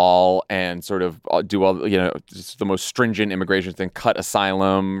the wall and sort of do all, just the most stringent immigration thing, cut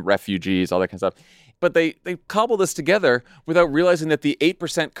asylum, refugees, all that kind of stuff. But they cobble this together without realizing that the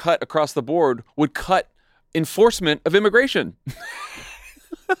 8% cut across the board would cut enforcement of immigration.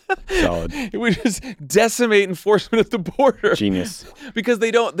 Solid. It would just decimate enforcement at the border. Genius. Because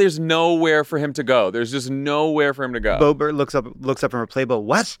there's nowhere for him to go. There's just nowhere for him to go. Boebert looks up from her playbill.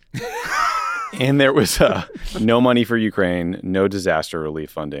 What? And there was no money for Ukraine, no disaster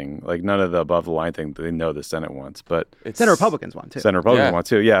relief funding, like none of the above the line thing that they know the Senate wants. But Senate Republicans want too. Senate Republicans want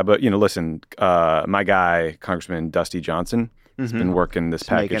too. Yeah, but listen, my guy, Congressman Dusty Johnson, has been working this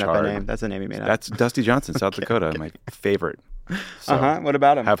package hard. Name. That's a name he made up. That's Dusty Johnson, South Dakota, my favorite. So, What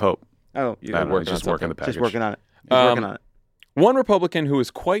about him? Have hope. Oh, just working the package. Just working on it. Working on it. One Republican who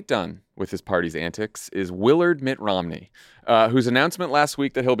is quite done with his party's antics is Willard Mitt Romney, whose announcement last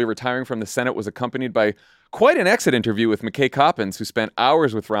week that he'll be retiring from the Senate was accompanied by quite an exit interview with McKay Coppins, who spent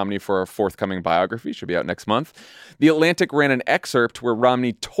hours with Romney for a forthcoming biography. Should be out next month. The Atlantic ran an excerpt where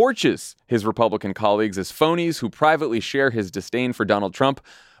Romney torches his Republican colleagues as phonies who privately share his disdain for Donald Trump,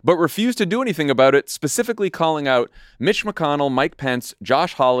 but refuse to do anything about it, specifically calling out Mitch McConnell, Mike Pence,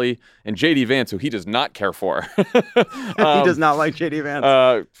 Josh Hawley, and J.D. Vance, who he does not care for. He does not like J.D.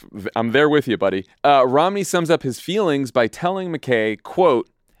 Vance. I'm there with you, buddy. Romney sums up his feelings by telling McKay, quote,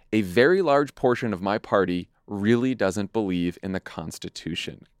 "A very large portion of my party really doesn't believe in the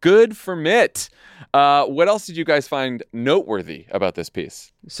Constitution." Good for Mitt. What else did you guys find noteworthy about this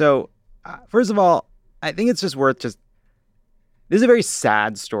piece? So, first of all, I think it's just worth this is a very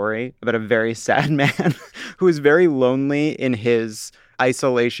sad story about a very sad man who is very lonely in his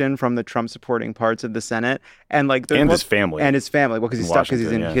isolation from the Trump supporting parts of the Senate and his family. Well, because he's stuck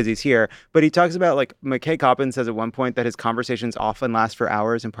because he's here. But he talks about McKay Coppins says at one point that his conversations often last for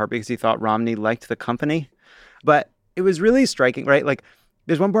hours, in part because he thought Romney liked the company. But it was really striking, right?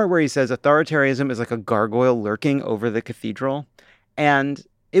 There's one part where he says authoritarianism is like a gargoyle lurking over the cathedral, and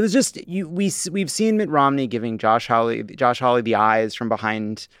it was just we've seen Mitt Romney giving Josh Hawley the eyes from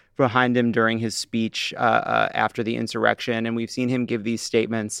behind him during his speech after the insurrection, and we've seen him give these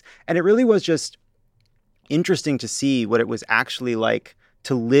statements, and it really was just interesting to see what it was actually like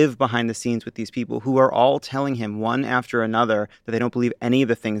to live behind the scenes with these people who are all telling him one after another that they don't believe any of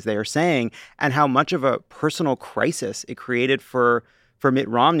the things they are saying, and how much of a personal crisis it created for Mitt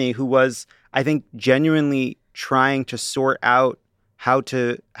Romney, who was, I think, genuinely trying to sort out how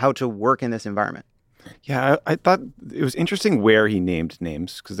to work in this environment. Yeah, I thought it was interesting where he named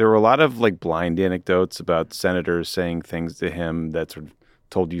names, because there were a lot of blind anecdotes about senators saying things to him that sort of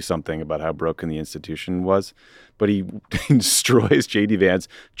told you something about how broken the institution was. But he destroys J.D. Vance,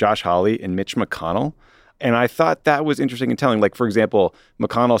 Josh Hawley, and Mitch McConnell. And I thought that was interesting and telling. For example,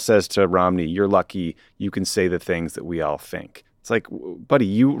 McConnell says to Romney, "You're lucky you can say the things that we all think." It's like, buddy,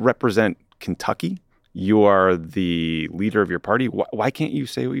 you represent Kentucky. You are the leader of your party. Why can't you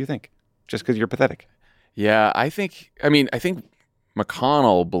say what you think? Just because you're pathetic. Yeah, I think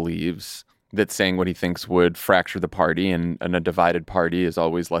McConnell believes that saying what he thinks would fracture the party, and a divided party is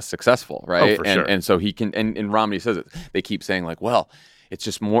always less successful, right? Oh, for sure. And so he can, and Romney says it. They keep saying well, it's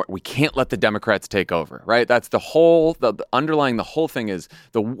just more, we can't let the Democrats take over, right? That's the underlying the whole thing is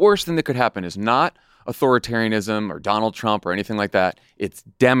the worst thing that could happen is not authoritarianism or Donald Trump or anything like that. It's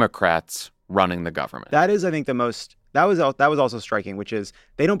Democrats running the government. That is, I think, the most That was also striking, which is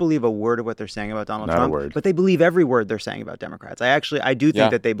they don't believe a word of what they're saying about Donald Not a Trump, word. but they believe every word they're saying about Democrats. I do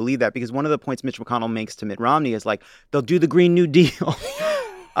think that they believe that, because one of the points Mitch McConnell makes to Mitt Romney is like, they'll do the Green New Deal.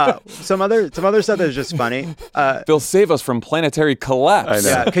 Some other stuff that is just funny. They'll save us from planetary collapse.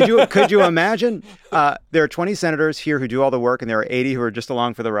 I know. Yeah, could you imagine? There are 20 senators here who do all the work, and there are 80 who are just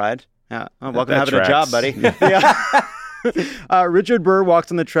along for the ride. Yeah, welcome to having a job, buddy. Yeah. Richard Burr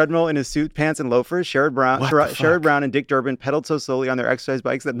walks on the treadmill in his suit, pants, and loafers. Sherrod Brown and Dick Durbin pedaled so slowly on their exercise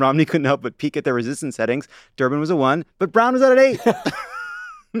bikes that Romney couldn't help but peek at their resistance settings. Durbin was a 1, but Brown was at an 8.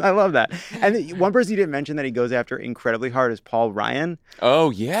 I love that. And one person you didn't mention that he goes after incredibly hard is Paul Ryan. Oh,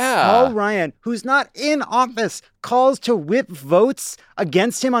 yeah. Paul Ryan, who's not in office, calls to whip votes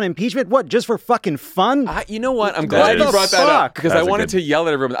against him on impeachment. What, just for fucking fun? You know what? I'm glad you brought that up, because I wanted to yell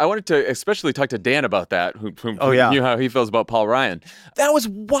at everyone. I wanted to especially talk to Dan about that, who knew how he feels about Paul Ryan. That was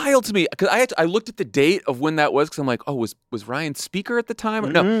wild to me, because I looked at the date of when that was, because I'm like, oh, was Ryan speaker at the time?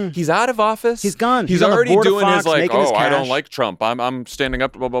 Mm-hmm. No, he's out of office. He's gone. He's on the already board of doing Fox, his like, making his I don't cash. like Trump. I'm standing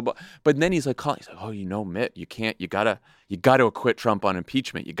up to blah blah blah. But then he's like calling. He's like, oh, Mitt, you can't. You gotta acquit Trump on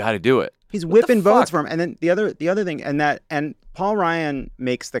impeachment. You gotta do it. He's whipping votes for him. And then the other thing, and Paul Ryan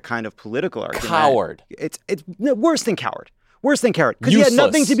makes the kind of political argument. Coward. It's worse than coward. Worse than coward. Because he had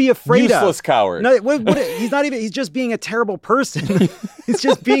nothing to be afraid of. Useless coward. No, he's not even. He's just being a terrible person. He's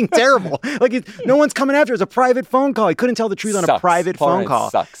just being terrible. Like no one's coming after. It's a private phone call. He couldn't tell the truth on a private phone call.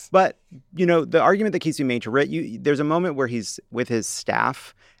 Sucks. But the argument that keeps being made to Ritt, there's a moment where he's with his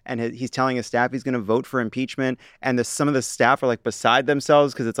staff. And he's telling his staff he's going to vote for impeachment. And some of the staff are like beside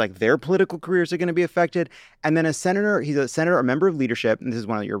themselves because it's like their political careers are going to be affected. And then he's a senator, a member of leadership, and this is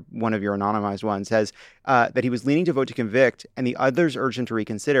one of your anonymized ones, says that he was leaning to vote to convict, and the others urged him to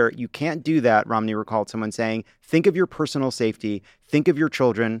reconsider. You can't do that, Romney recalled someone saying. Think of your personal safety. Think of your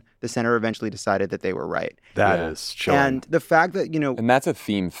children. The senator eventually decided that they were right. That is chilling. And the fact that, And that's a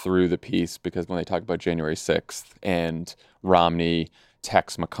theme through the piece, because when they talk about January 6th and Romney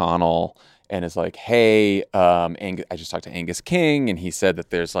texts McConnell and is like, hey, I just talked to Angus King, and he said that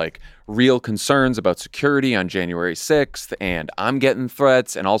there's like real concerns about security on January 6th, and I'm getting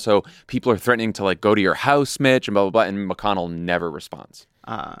threats, and also people are threatening to like go to your house, Mitch, and blah, blah, blah, and McConnell never responds.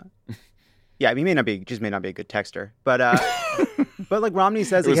 Yeah, I mean, he may not be a good texter, but like Romney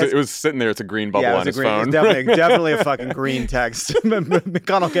says, it was sitting there. It's a green bubble on his phone. It's definitely a fucking green text.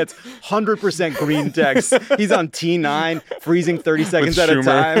 McConnell gets 100% green text. He's on T9, freezing 30 seconds at a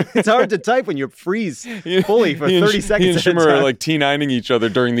time. It's hard to type when you freeze fully for 30 seconds at a time. He and Schumer are like T9ing each other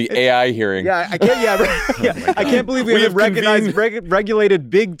during the AI hearing. Yeah, I can't. I can't believe we have recognized regulated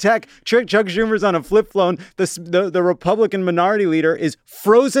big tech. Chuck Schumer's on a flip phone. The Republican minority leader is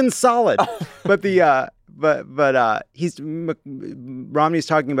frozen solid. But Romney's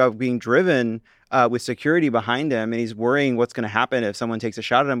talking about being driven with security behind him, and he's worrying what's going to happen if someone takes a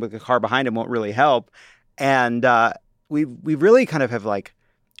shot at him, but the car behind him won't really help. And we really kind of have like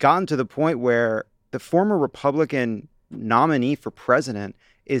gotten to the point where the former Republican nominee for president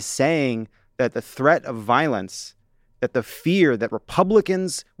is saying that the threat of violence, that the fear that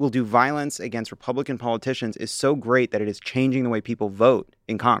Republicans will do violence against Republican politicians is so great that it is changing the way people vote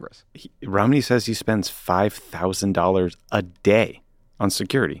in Congress. Romney says he spends $5,000 a day on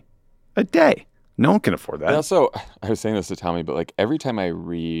security. A day. No one can afford that. Also, I was saying this to Tommy, but like every time I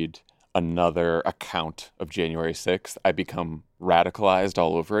read another account of January 6th, I become radicalized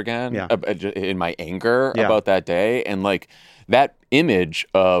all over again in my anger about that day. And like that image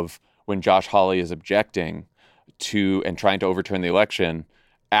of when Josh Hawley is objecting to and trying to overturn the election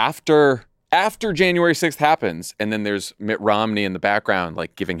after January 6th happens, and then there's Mitt Romney in the background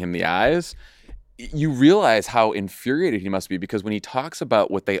like giving him the eyes, you realize how infuriated he must be, because when he talks about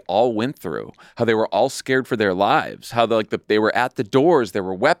what they all went through, how they were all scared for their lives, how they were at the doors, there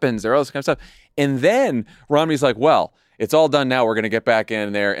were weapons, there all this kind of stuff, and then Romney's like, well, it's all done now, we're going to get back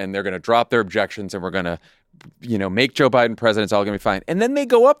in there and they're going to drop their objections and we're going to make Joe Biden president. It's all going to be fine. And then they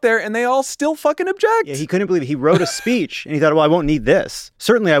go up there and they all still fucking object. Yeah, he couldn't believe it. He wrote a speech and he thought, well, I won't need this.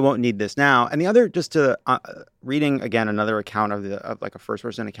 Certainly I won't need this now. And the other, just to reading again, another account of like a first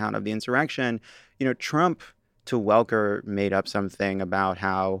person account of the insurrection, Trump to Welker made up something about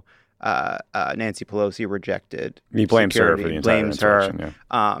how Nancy Pelosi rejected He blames security, her for the entire insurrection.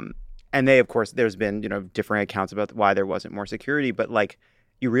 Yeah. And they, of course, there's been, different accounts about why there wasn't more security, but like,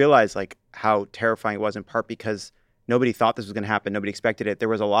 you realize like how terrifying it was, in part because nobody thought this was going to happen. Nobody expected it. There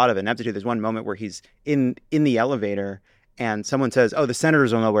was a lot of ineptitude. There's one moment where he's in the elevator and someone says, oh, the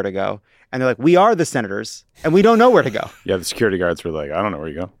senators don't know where to go. And they're like, we are the senators and we don't know where to go. Yeah, the security guards were like, I don't know where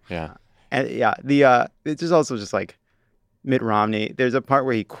you go. Yeah. And it's just also just like Mitt Romney. There's a part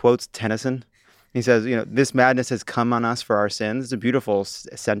where he quotes Tennyson He says, this madness has come on us for our sins. It's a beautiful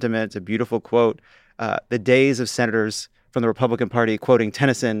sentiment. It's a beautiful quote. The days of senators from the Republican Party quoting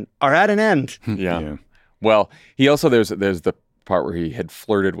Tennyson are at an end. Yeah. Well, he also, there's the part where he had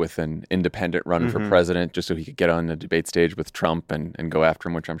flirted with an independent run for president just so he could get on the debate stage with Trump and go after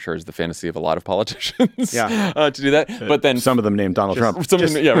him, which I'm sure is the fantasy of a lot of politicians to do that. But then some of them named Donald Trump.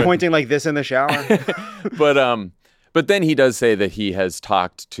 Pointing like this in the shower. But then he does say that he has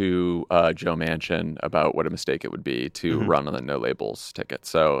talked to Joe Manchin about what a mistake it would be to run on the no labels ticket.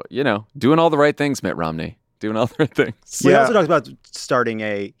 So, doing all the right things, Mitt Romney. Doing all the right things. He also talks about starting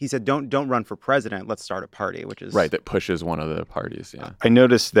he said, don't run for president. Let's start a party, which is... Right, that pushes one of the parties, I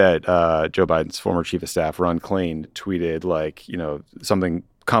noticed that Joe Biden's former chief of staff, Ron Klain, tweeted something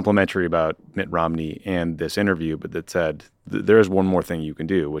complimentary about Mitt Romney and this interview, but that said, there is one more thing you can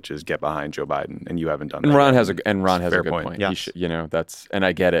do, which is get behind Joe Biden, and you haven't done that. And Ron has a good point. Yes. And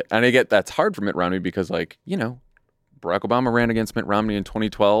I get it. And I get that's hard for Mitt Romney because, Barack Obama ran against Mitt Romney in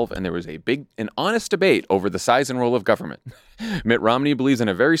 2012, and there was an honest debate over the size and role of government. Mitt Romney believes in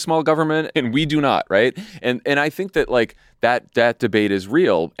a very small government, and we do not, right? And I think that that debate is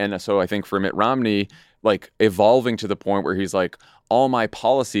real. And so I think for Mitt Romney, evolving to the point where he's like, all my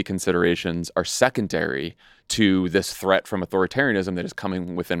policy considerations are secondary to this threat from authoritarianism that is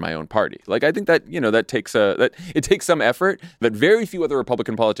coming within my own party. I think that, that takes it takes some effort that very few other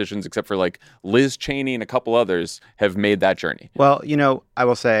Republican politicians, except for Liz Cheney and a couple others, have made that journey. Well, I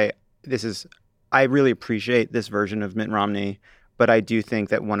will say I really appreciate this version of Mitt Romney, but I do think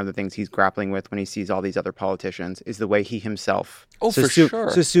that one of the things he's grappling with when he sees all these other politicians is the way he himself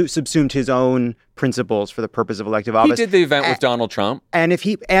subsumed his own principles for the purpose of elective office. He did the event with Donald Trump. And if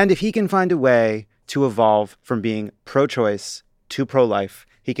he can find a way to evolve from being pro-choice to pro-life,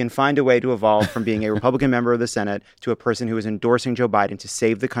 he can find a way to evolve from being a Republican member of the Senate to a person who is endorsing Joe Biden to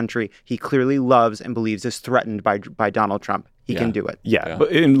save the country he clearly loves and believes is threatened by Donald Trump. He can do it. Yeah.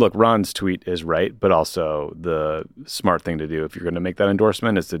 But look, Ron's tweet is right, but also the smart thing to do if you're going to make that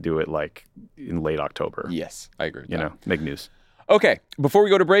endorsement is to do it in late October. Yes, I agree with that. Make news. Okay, before we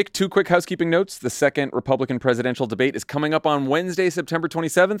go to break, 2 quick housekeeping notes. The second Republican presidential debate is coming up on Wednesday, September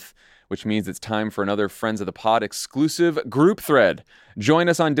 27th, which means it's time for another Friends of the Pod exclusive group thread. Join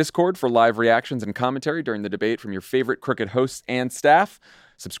us on Discord for live reactions and commentary during the debate from your favorite Crooked hosts and staff.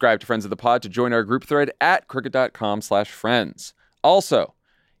 Subscribe to Friends of the Pod to join our group thread at crooked.com/friends. Also,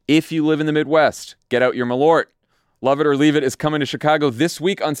 if you live in the Midwest, get out your Malort. Love It or Leave It is coming to Chicago this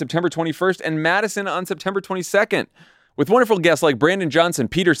week on September 21st and Madison on September 22nd. With wonderful guests like Brandon Johnson,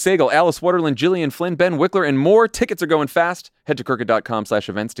 Peter Sagal, Alice Waterland, Gillian Flynn, Ben Wickler, and more. Tickets are going fast. Head to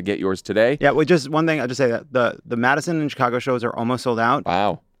crooked.com/events to get yours today. Yeah, well, just one thing. I'll just say that the Madison and Chicago shows are almost sold out.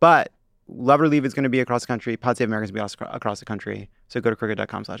 Wow. But Love or Leave is going to be across the country. Pod Save America is going to be across the country. So go to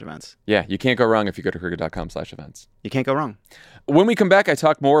crooked.com/events. Yeah, you can't go wrong if you go to crooked.com/events. You can't go wrong. When we come back, I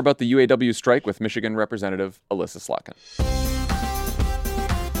talk more about the UAW strike with Michigan Representative Alyssa Slotkin.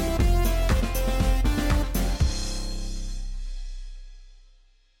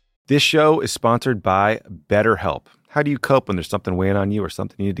 This show is sponsored by BetterHelp. How do you cope when there's something weighing on you or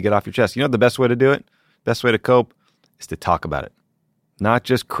something you need to get off your chest? You know the best way to do it? Best way to cope is to talk about it. Not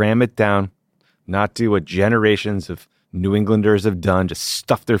just cram it down, not do what generations of New Englanders have done, just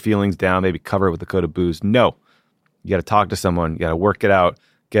stuff their feelings down, maybe cover it with a coat of booze. No, you got to talk to someone. You got to work it out,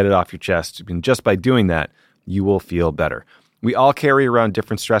 get it off your chest. And just by doing that, you will feel better. We all carry around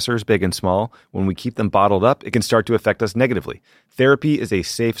different stressors, big and small. When we keep them bottled up, it can start to affect us negatively. Therapy is a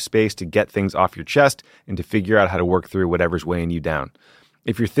safe space to get things off your chest and to figure out how to work through whatever's weighing you down.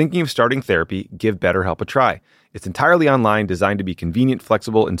 If you're thinking of starting therapy, give BetterHelp a try. It's entirely online, designed to be convenient,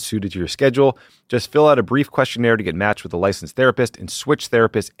 flexible, and suited to your schedule. Just fill out a brief questionnaire to get matched with a licensed therapist and switch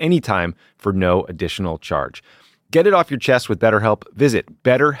therapists anytime for no additional charge. Get it off your chest with BetterHelp. Visit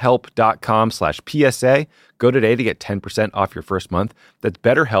betterhelp.com/PSA. Go today to get 10% off your first month. That's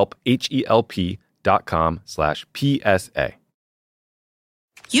BetterHelp, HELP.com/PSA.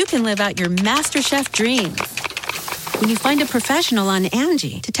 You can live out your MasterChef dreams when you find a professional on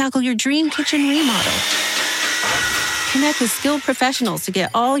Angie to tackle your dream kitchen remodel. Connect with skilled professionals to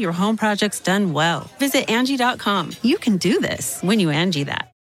get all your home projects done well. Visit Angie.com. You can do this when you Angie that.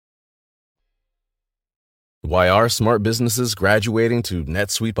 Why are smart businesses graduating to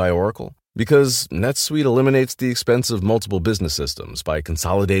NetSuite by Oracle? Because NetSuite eliminates the expense of multiple business systems by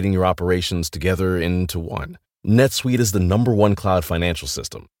consolidating your operations together into one. NetSuite is the #1 cloud financial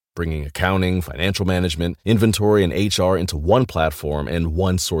system, bringing accounting, financial management, inventory, and HR into one platform and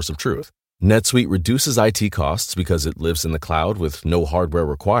one source of truth. NetSuite reduces IT costs because it lives in the cloud with no hardware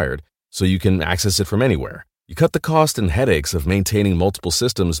required, so you can access it from anywhere. You cut the cost and headaches of maintaining multiple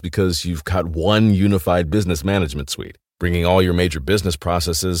systems because you've got one unified business management suite. Bringing all your major business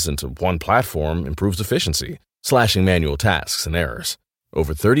processes into one platform improves efficiency, slashing manual tasks and errors.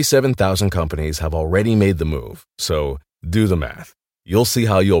 Over 37,000 companies have already made the move, so do the math. You'll see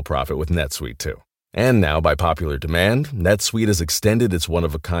how you'll profit with NetSuite too. And now, by popular demand, NetSuite has extended its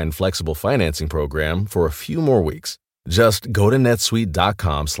one-of-a-kind flexible financing program for a few more weeks. Just go to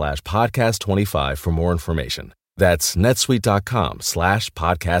netsuite.com/podcast25 for more information. That's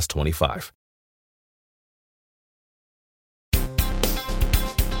netsuite.com/podcast25.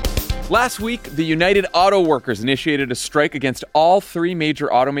 Last week, the United Auto Workers initiated a strike against all three major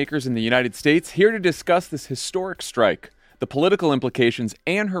automakers in the United States. Here to discuss this historic strike, the political implications,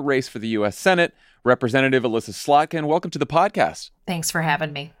 and her race for the U.S. Senate, Representative Alyssa Slotkin. Welcome to the podcast. Thanks for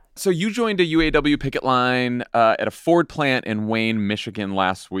having me. So you joined a UAW picket line at a Ford plant in Wayne, Michigan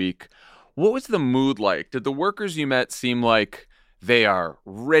last week. What was the mood like? Did the workers you met seem like they are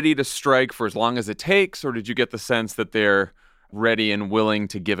ready to strike for as long as it takes, or did you get the sense that they're ready and willing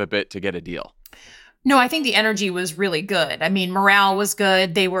to give a bit to get a deal? No, I think the energy was really good. I mean, morale was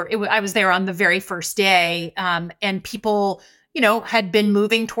good. I was there on the very first day, and people, had been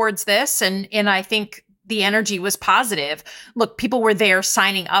moving towards this, and I think the energy was positive. Look, people were there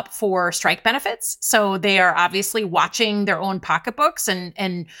signing up for strike benefits, so they are obviously watching their own pocketbooks, and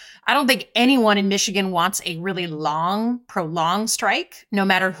I don't think anyone in Michigan wants a really long, prolonged strike, no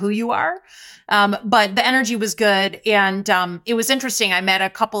matter who you are. But the energy was good. And it was interesting. I met a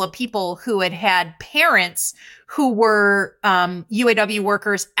couple of people who had parents who were UAW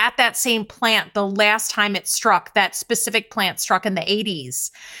workers at that same plant the last time it struck, that specific plant struck in the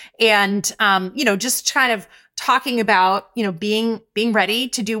 80s. And, just kind of talking about, being ready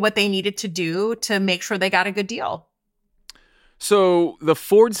to do what they needed to do to make sure they got a good deal. So the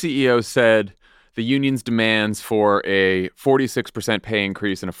Ford CEO said the union's demands for a 46% pay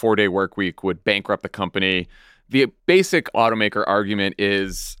increase and a 4-day work week would bankrupt the company. The basic automaker argument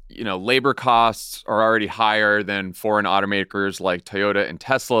is, labor costs are already higher than foreign automakers like Toyota and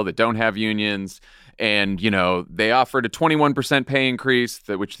Tesla that don't have unions. And, they offered a 21% pay increase,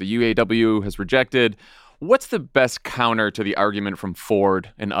 which the UAW has rejected. What's the best counter to the argument from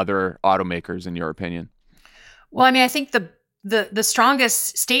Ford and other automakers, in your opinion? Well, I mean, I think the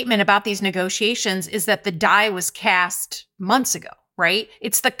strongest statement about these negotiations is that the die was cast months ago, right?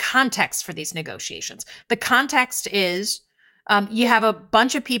 It's the context for these negotiations. The context is you have a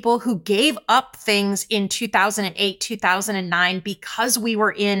bunch of people who gave up things in 2008, 2009 because we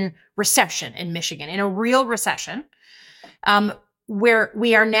were in recession in Michigan, in a real recession, where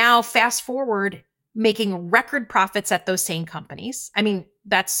we are now fast forward making record profits at those same companies. I mean,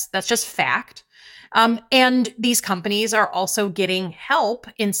 that's just fact. And these companies are also getting help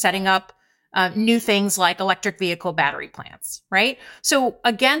in setting up new things like electric vehicle battery plants, right? So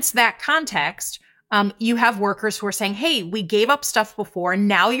against that context, you have workers who are saying, hey, we gave up stuff before, and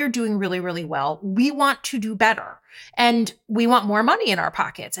now you're doing really, really well. We want to do better, and we want more money in our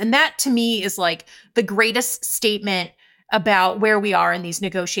pockets. And that, to me, is like the greatest statement about where we are in these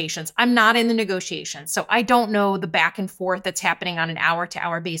negotiations. I'm not in the negotiations, so I don't know the back and forth that's happening on an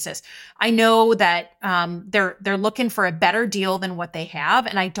hour-to-hour basis. I know that they're looking for a better deal than what they have,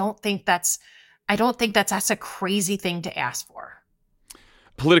 and I don't think that's a crazy thing to ask for.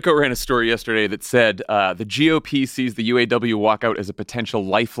 Politico ran a story yesterday that said the GOP sees the UAW walkout as a potential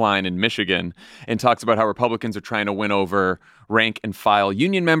lifeline in Michigan, and talks about how Republicans are trying to win over rank and file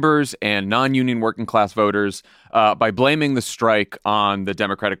union members and non-union working class voters by blaming the strike on the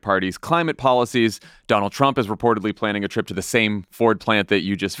Democratic Party's climate policies. Donald Trump is reportedly planning a trip to the same Ford plant that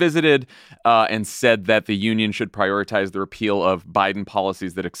you just visited, and said that the union should prioritize the repeal of Biden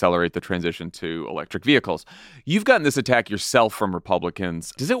policies that accelerate the transition to electric vehicles. You've gotten this attack yourself from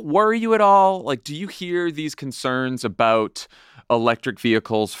Republicans. Does it worry you at all? Like, do you hear these concerns about electric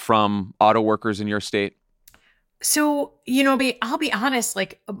vehicles from auto workers in your state? So, I'll be honest,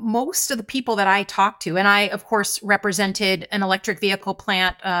 like most of the people that I talked to, and I, of course, represented an electric vehicle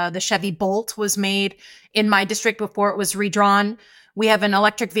plant. The Chevy Bolt was made in my district before it was redrawn. We have an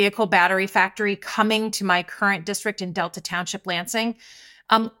electric vehicle battery factory coming to my current district in Delta Township, Lansing.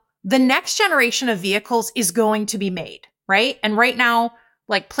 The next generation of vehicles is going to be made, right? And right now,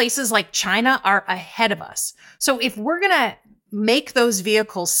 like places like China are ahead of us. So if we're going to make those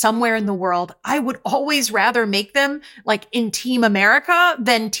vehicles somewhere in the world, I would always rather make them like in Team America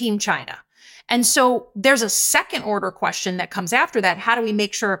than Team China. And so there's a second order question that comes after that. How do we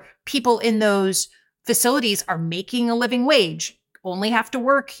make sure people in those facilities are making a living wage, only have to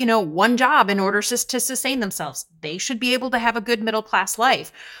work, one job in order to sustain themselves. They should be able to have a good middle class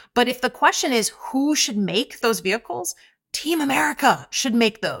life. But if the question is who should make those vehicles, Team America should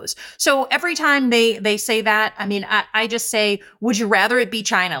make those. So every time they say that, I just say, would you rather it be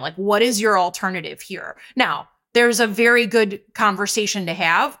China? Like, what is your alternative here? Now, there's a very good conversation to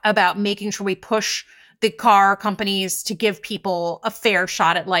have about making sure we push the car companies to give people a fair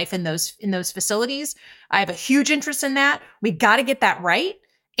shot at life in those facilities. I have a huge interest in that. We got to get that right.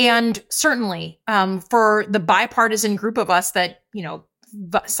 And certainly, for the bipartisan group of us that,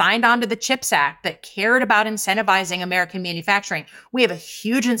 signed on to the CHIPS Act, that cared about incentivizing American manufacturing, we have a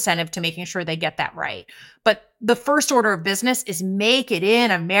huge incentive to making sure they get that right. But the first order of business is make it in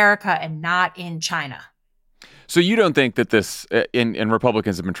America and not in China. So you don't think that this, and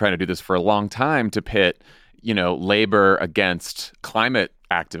Republicans have been trying to do this for a long time to pit, labor against climate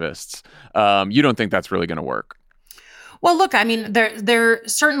activists. You don't think that's really going to work? Well, look, they're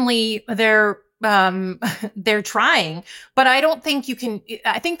certainly they're trying, but I don't think you can.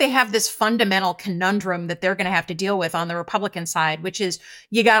 I think they have this fundamental conundrum that they're going to have to deal with on the Republican side, which is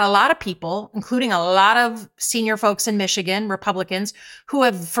you got a lot of people, including a lot of senior folks in Michigan, Republicans, who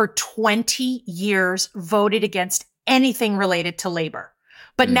have for 20 years voted against anything related to labor.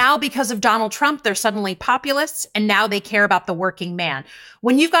 But now, because of Donald Trump, they're suddenly populists, and now they care about the working man.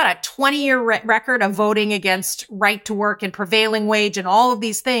 When you've got a 20-year record of voting against right to work and prevailing wage and all of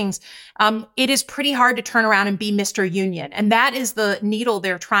these things, it is pretty hard to turn around and be Mr. Union. And that is the needle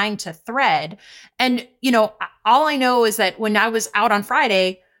they're trying to thread. And, all I know is that when I was out on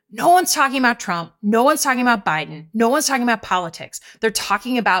Friday, no one's talking about Trump. No one's talking about Biden. No one's talking about politics. They're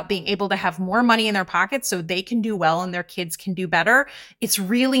talking about being able to have more money in their pockets so they can do well and their kids can do better. It's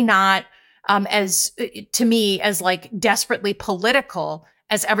really not to me, as like desperately political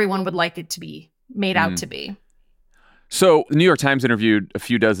as everyone would like it to be made out to be. So the New York Times interviewed a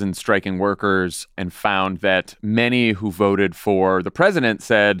few dozen striking workers and found that many who voted for the president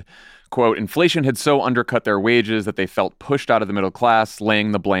said, quote, inflation had so undercut their wages that they felt pushed out of the middle class,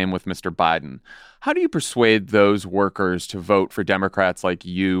 laying the blame with Mr. Biden. How do you persuade those workers to vote for Democrats like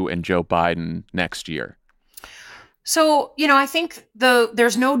you and Joe Biden next year? So, I think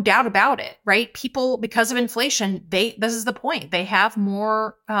there's no doubt about it, right? People, because of inflation, this is the point. They have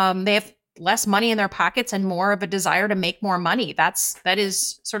more, they have less money in their pockets and more of a desire to make more money. That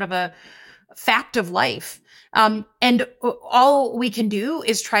is sort of a fact of life. And all we can do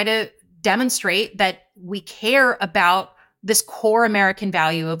is try to demonstrate that we care about this core American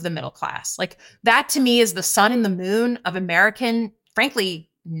value of the middle class. Like that to me is the sun and the moon of American,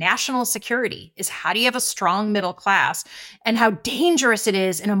 frankly, national security, is how do you have a strong middle class, and how dangerous it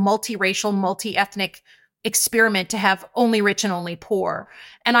is in a multiracial, multi-ethnic experiment to have only rich and only poor.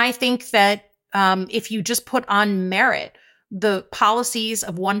 And I think that if you just put on merit the policies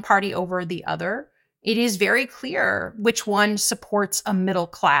of one party over the other, it is very clear which one supports a middle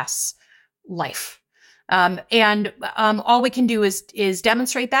class life. And all we can do is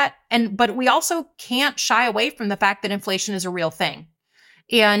demonstrate that. But we also can't shy away from the fact that inflation is a real thing.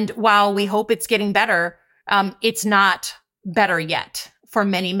 And while we hope it's getting better, it's not better yet for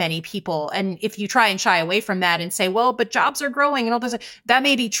many, many people. And if you try and shy away from that and say, well, but jobs are growing and all this, that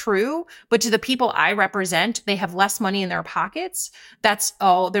may be true. But to the people I represent, they have less money in their pockets. There's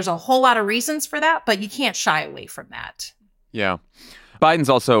a whole lot of reasons for that, but you can't shy away from that. Yeah. Biden's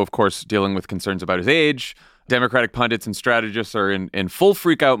also, of course, dealing with concerns about his age. Democratic pundits and strategists are in full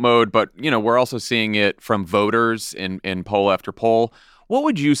freak-out mode, but, we're also seeing it from voters in poll after poll. What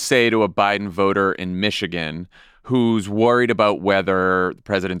would you say to a Biden voter in Michigan who's worried about whether the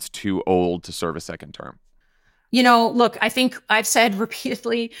president's too old to serve a second term? Look, I think I've said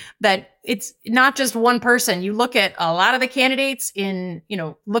repeatedly that it's not just one person. You look at a lot of the candidates in,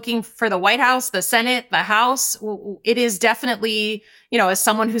 looking for the White House, the Senate, the House. It is definitely, as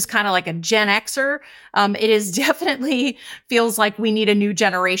someone who's kind of like a Gen Xer, it is definitely feels like we need a new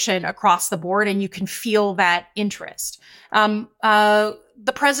generation across the board. And you can feel that interest.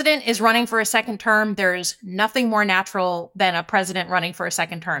 The president is running for a second term. There's nothing more natural than a president running for a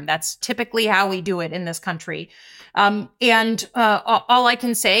second term. That's typically how we do it in this country. All I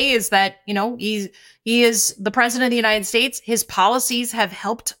can say is that, he is the president of the United States. His policies have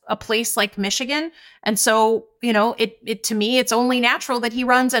helped a place like Michigan. And so, to me, it's only natural that he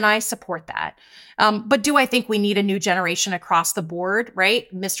runs, and I support that. But do I think we need a new generation across the board, right?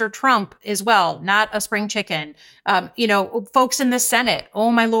 Mr. Trump as well, not a spring chicken. Folks in the Senate,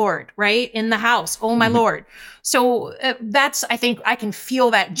 oh my Lord, right? In the House, oh my Lord. So I think I can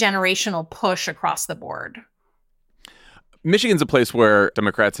feel that generational push across the board. Michigan's a place where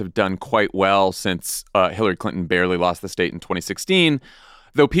Democrats have done quite well since Hillary Clinton barely lost the state in 2016.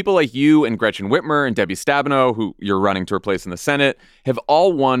 Though people like you and Gretchen Whitmer and Debbie Stabenow, who you're running to replace in the Senate, have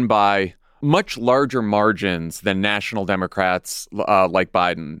all won by much larger margins than national Democrats like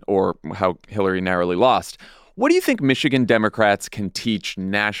Biden or how Hillary narrowly lost. What do you think Michigan Democrats can teach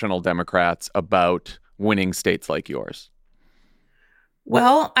national Democrats about winning states like yours?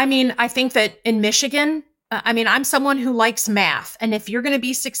 Well, I mean, I think that in Michigan, I'm someone who likes math. And if you're going to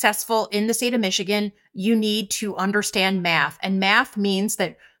be successful in the state of Michigan, you need to understand math. And math means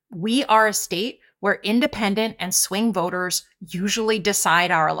that we are a state where independent and swing voters usually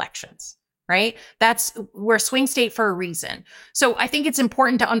decide our elections, right? We're a swing state for a reason. So I think it's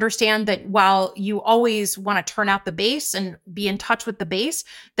important to understand that while you always want to turn out the base and be in touch with the base,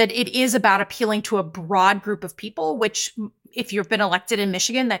 that it is about appealing to a broad group of people, which if you've been elected in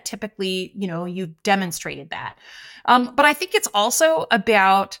Michigan, that typically, you've demonstrated that. But I think it's also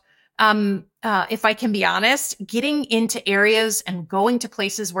about, if I can be honest, getting into areas and going to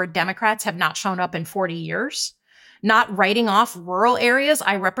places where Democrats have not shown up in 40 years, not writing off rural areas.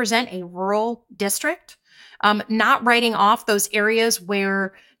 I represent a rural district, not writing off those areas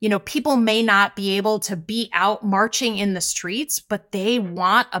where, people may not be able to be out marching in the streets, but they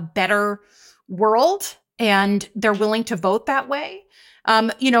want a better world and they're willing to vote that way.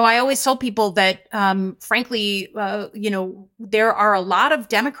 I always tell people that, frankly, there are a lot of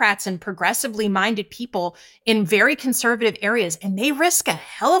Democrats and progressively minded people in very conservative areas, and they risk a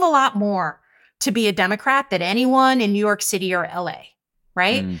hell of a lot more to be a Democrat than anyone in New York City or LA,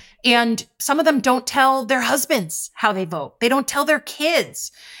 right? And some of them don't tell their husbands how they vote. They don't tell their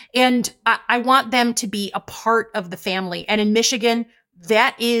kids. And I want them to be a part of the family. And in Michigan,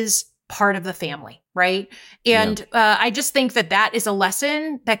 that is part of the family, right? And I just think that is a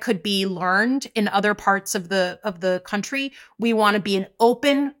lesson that could be learned in other parts of the country. We want to be an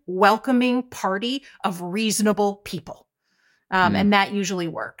open, welcoming party of reasonable people. And that usually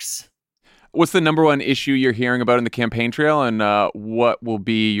works. What's the number one issue you're hearing about in the campaign trail, and what will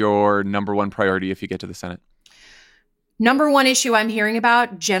be your number one priority if you get to the Senate? Number one issue I'm hearing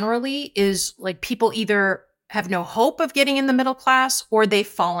about generally is like people either have no hope of getting in the middle class or they've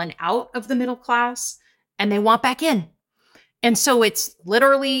fallen out of the middle class and they want back in. And so it's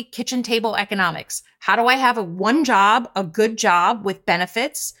literally kitchen table economics. How do I have one job, a good job with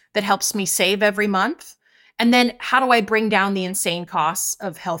benefits that helps me save every month? And then how do I bring down the insane costs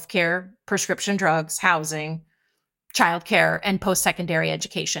of healthcare, prescription drugs, housing, childcare, and post-secondary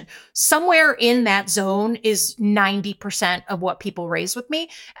education? Somewhere in that zone is 90% of what people raise with me.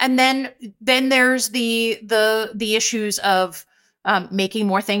 And then there's the issues of making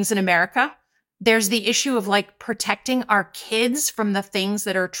more things in America. There's the issue of like protecting our kids from the things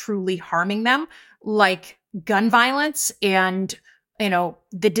that are truly harming them, like gun violence and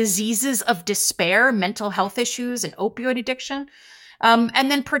the diseases of despair, mental health issues, and opioid addiction.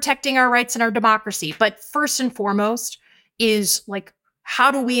 And then protecting our rights and our democracy. But first and foremost is like, how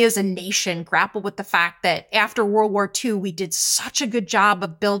do we as a nation grapple with the fact that after World War II, we did such a good job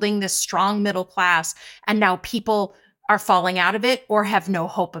of building this strong middle class, and now people are falling out of it or have no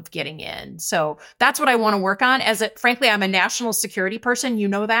hope of getting in. So that's what I want to work on. Frankly, I'm a national security person. You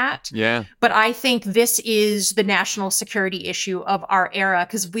know that. Yeah. But I think this is the national security issue of our era,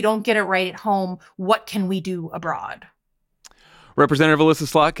 because if we don't get it right at home, what can we do abroad? Representative Elissa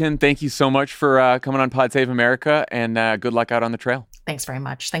Slotkin, thank you so much for coming on Pod Save America, and good luck out on the trail. Thanks very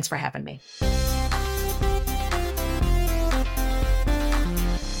much. Thanks for having me.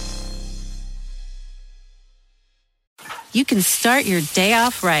 You can start your day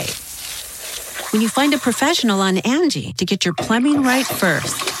off right when you find a professional on Angie to get your plumbing right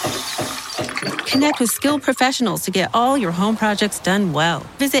first. Connect with skilled professionals to get all your home projects done well.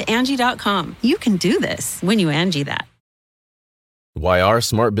 Visit Angie.com. You can do this when you Angie that. Why are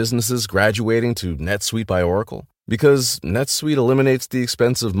smart businesses graduating to NetSuite by Oracle? Because NetSuite eliminates the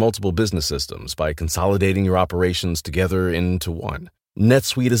expense of multiple business systems by consolidating your operations together into one.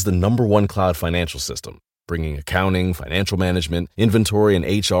 NetSuite is the #1 cloud financial system, bringing accounting, financial management, inventory, and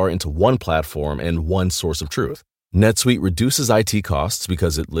HR into one platform and one source of truth. NetSuite reduces IT costs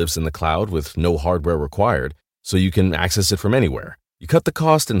because it lives in the cloud with no hardware required, so you can access it from anywhere. You cut the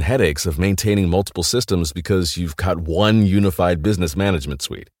cost and headaches of maintaining multiple systems because you've got one unified business management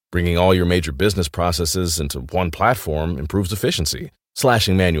suite. Bringing all your major business processes into one platform improves efficiency,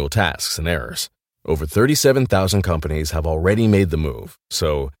 slashing manual tasks and errors. Over 37,000 companies have already made the move,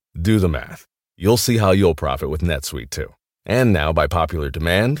 so do the math. You'll see how you'll profit with NetSuite too. And now, by popular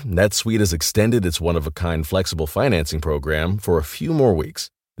demand, NetSuite has extended its one-of-a-kind flexible financing program for a few more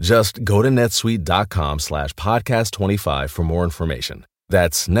weeks. Just go to netsuite.com/podcast25 for more information.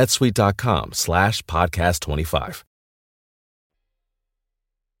 That's netsuite.com/podcast25.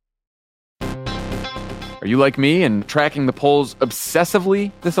 Are you like me and tracking the polls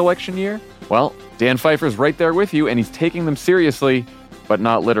obsessively this election year? Well, Dan Pfeiffer's right there with you, and he's taking them seriously, but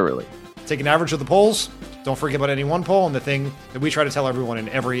not literally. Take an average of the polls. Don't forget about any one poll. And the thing that we try to tell everyone in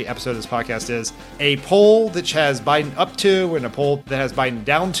every episode of this podcast is a poll that has Biden up to and a poll that has Biden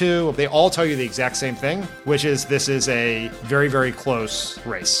down to, they all tell you the exact same thing, which is this is a very, very close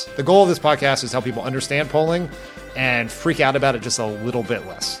race. The goal of this podcast is to help people understand polling and freak out about it just a little bit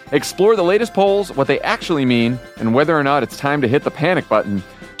less. Explore the latest polls, what they actually mean, and whether or not it's time to hit the panic button.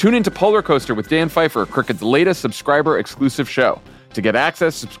 Tune into Polar Coaster with Dan Pfeiffer, Crooked's latest subscriber-exclusive show. To get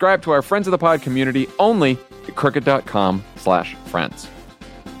access, subscribe to our Friends of the Pod community only at crooked.com/friends.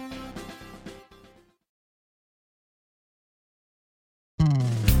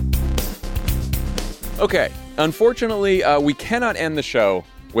 Okay, unfortunately, we cannot end the show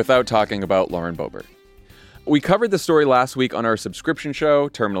without talking about Lauren Boebert. We covered the story last week on our subscription show,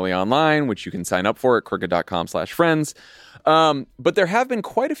 Terminally Online, which you can sign up for at crooked.com/friends. But there have been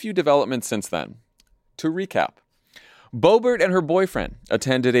quite a few developments since then. To recap, Boebert and her boyfriend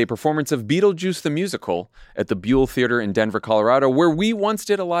attended a performance of Beetlejuice the Musical at the Buell Theater in Denver, Colorado, where we once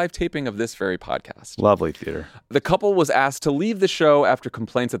did a live taping of this very podcast. Lovely theater. The couple was asked to leave the show after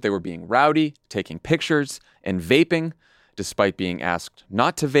complaints that they were being rowdy, taking pictures, and vaping, despite being asked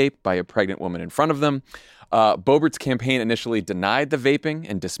not to vape by a pregnant woman in front of them. Boebert's campaign initially denied the vaping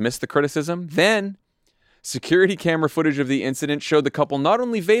and dismissed the criticism. Then, security camera footage of the incident showed the couple not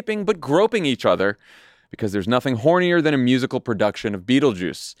only vaping, but groping each other, because there's nothing hornier than a musical production of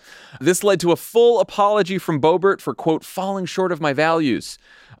Beetlejuice. This led to a full apology from Boebert for, quote, falling short of my values.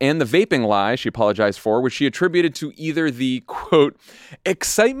 And the vaping lie she apologized for, which she attributed to either the, quote,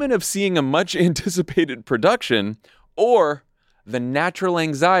 excitement of seeing a much anticipated production or the natural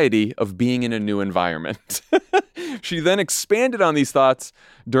anxiety of being in a new environment. She then expanded on these thoughts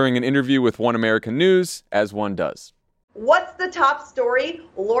during an interview with One American News, as one does. What's the top story?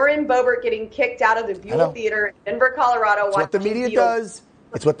 Lauren Boebert getting kicked out of the Buell Theater in Denver, Colorado. It's what the media does.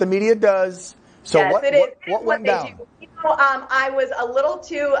 It's what the media does. So yes, what went down? You know, I was a little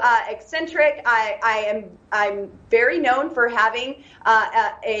too eccentric. I'm very known for having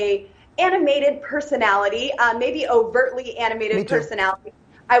a animated personality, maybe overtly animated personality.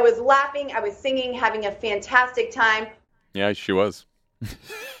 I was laughing, I was singing, having a fantastic time. Yeah, she was.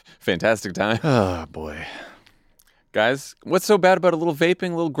 Fantastic time. Oh, boy. Guys, what's so bad about a little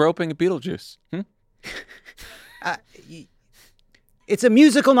vaping, a little groping at Beetlejuice? It's a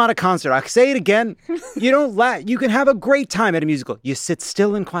musical, not a concert. I'll say it again. You don't laugh. You can have a great time at a musical. You sit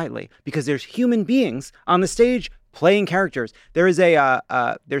still and quietly because there's human beings on the stage playing characters. There's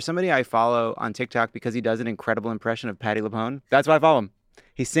somebody I follow on TikTok because he does an incredible impression of Patti LuPone. That's why I follow him.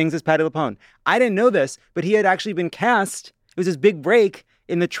 He sings as Patti LuPone. I didn't know this, but he had actually been cast. It was his big break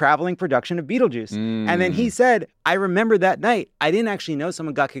in the traveling production of Beetlejuice. And then he said, I remember that night. I didn't actually know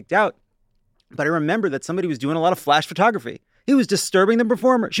someone got kicked out, but I remember that somebody was doing a lot of flash photography. He was disturbing the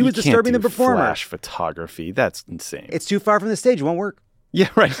performer. She was disturbing the performer. Flash photography. That's insane. It's too far from the stage. It won't work. Yeah,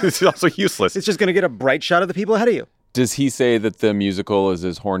 right. It's also useless. It's just going to get a bright shot of the people ahead of you. Does he say that the musical is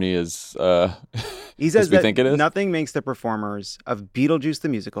as horny as he says we think it is? Nothing makes the performers of Beetlejuice the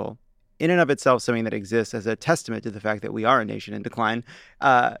Musical, in and of itself something that exists as a testament to the fact that we are a nation in decline.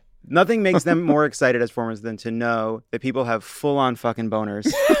 Nothing makes them more excited as performers than to know that people have full-on fucking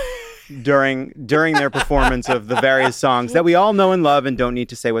boners during their performance of the various songs that we all know and love and don't need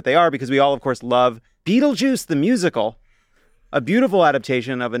to say what they are because we all, of course, love Beetlejuice the Musical, a beautiful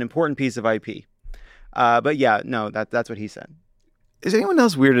adaptation of an important piece of IP. But yeah, no, that's what he said. Is anyone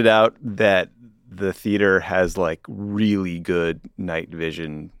else weirded out that the theater has like really good night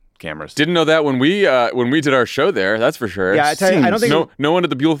vision cameras? Didn't know that when we did our show there. That's for sure. Yeah, I tell you, I don't think no one at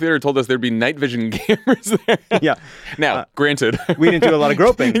the Buell Theater told us there'd be night vision cameras there. Yeah. Now, granted, we didn't do a lot of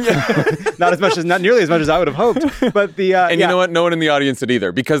groping. not nearly as much as I would have hoped. But you know what? No one in the audience did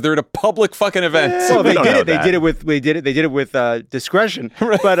either because they're at a public fucking event. Well, they did it. They did it with discretion.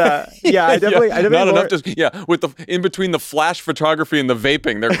 But I definitely not enough. With in between the flash photography and the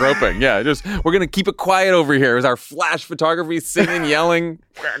vaping, they're groping. Yeah, we're gonna keep it quiet over here. Is our flash photography singing, yelling?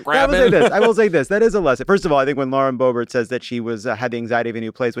 I will say this. That is a lesson. First of all, I think when Lauren Boebert says that she was had the anxiety of a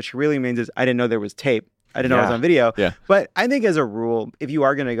new place, what she really means is I didn't know there was tape. I didn't know it was on video. Yeah. But I think as a rule, if you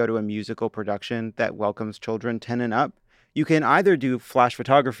are going to go to a musical production that welcomes children 10 and up, you can either do flash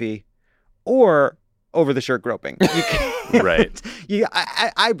photography or over the shirt groping. Right.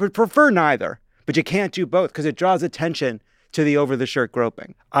 I prefer neither, but you can't do both because it draws attention to the over-the-shirt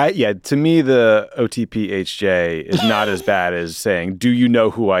groping. To me, the OTP-HJ is not as bad as saying, do you know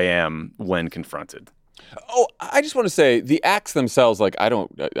who I am when confronted? Oh, I just want to say the acts themselves, like I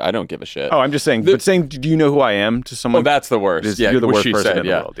don't give a shit. Oh, I'm just saying, but saying, do you know who I am to someone? Oh, that's the worst. You're the worst person in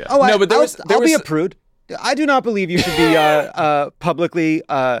the world. Yeah. Oh, no, but I'll be a prude. I do not believe you should be publicly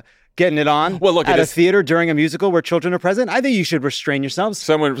getting it on at a theater during a musical where children are present. I think you should restrain yourselves.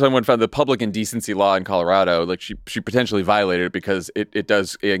 Someone found the public indecency law in Colorado, like she potentially violated it because it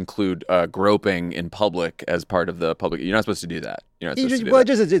does include groping in public as part of the public. You're not supposed to do that. You're not supposed to do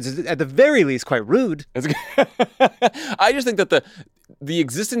that. It's at the very least quite rude. I just think that the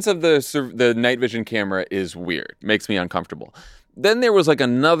existence of the night vision camera is weird. Makes me uncomfortable. Then there was like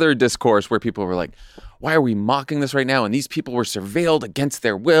another discourse where people were like, why are we mocking this right now? And these people were surveilled against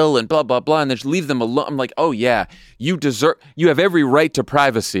their will and blah, blah, blah. And just leave them alone. I'm like, oh yeah, you have every right to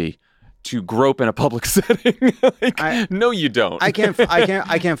privacy to grope in a public setting. No, you don't. I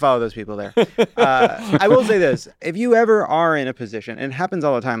can't follow those people there. I will say this. If you ever are in a position, and it happens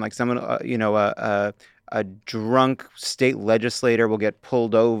all the time, like someone, a drunk state legislator will get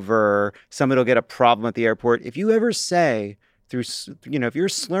pulled over. Someone will get a problem at the airport. If you ever say, if you're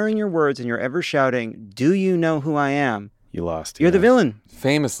slurring your words and you're ever shouting, do you know who I am? You lost. You're the villain.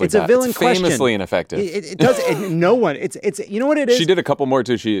 Famously, it's a villain question. Famously ineffective. It does. No one. It's. You know what it is. She did a couple more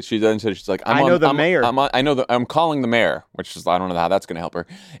too. She then said she's like, I'm mayor. I'm calling the mayor, which is I don't know how that's going to help her.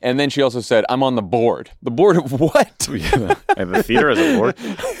 And then she also said, I'm on the board. The board of what? I have a theater as a board.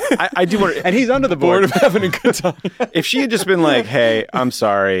 I do want to, and he's under the board of having a good time. If she had just been like, hey, I'm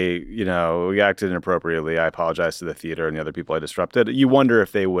sorry, we acted inappropriately. I apologize to the theater and the other people I disrupted. You wonder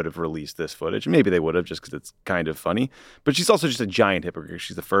if they would have released this footage. Maybe they would have, just because it's kind of funny. But she's also just a giant hypocrite.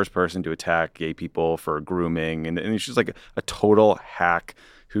 She's the first person to attack gay people for grooming. And she's like a total hack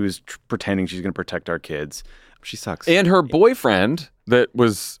who's pretending she's going to protect our kids. She sucks. And her boyfriend, that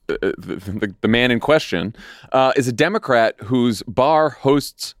was the man in question, is a Democrat whose bar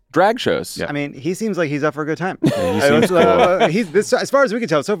hosts drag shows. Yeah. I mean, he seems like he's up for a good time. Yeah, he seems cool. As far as we can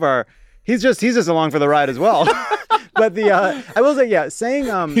tell so far, he's just along for the ride as well. But I will say, saying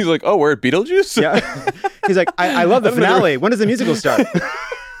he's like, oh, we're at Beetlejuice. Yeah, he's like, I love the finale. When does the musical start?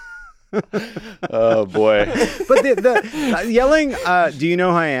 Oh boy! But the yelling, "Do you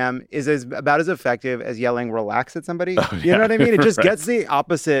know who I am?" is about as effective as yelling "relax" at somebody. You know what I mean? It just gets the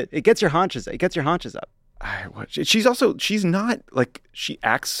opposite. It gets your haunches. It gets your haunches up. She's not like, she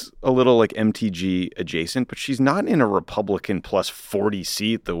acts a little like MTG adjacent, but she's not in a Republican plus 40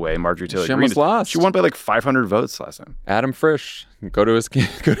 seat the way Marjorie Taylor Greene almost lost. She won by like 500 votes last time. Adam Frisch, go to his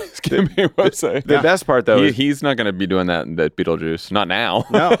campaign website. The best part though, he's not going to be doing that Beetlejuice. Not now.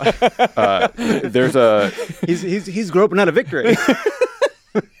 No. He's groping out a victory.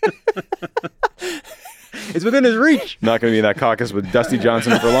 It's within his reach. Not going to be in that caucus with Dusty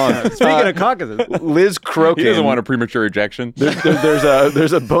Johnson for long. Speaking of caucuses, Liz Crokin. He doesn't want a premature ejection.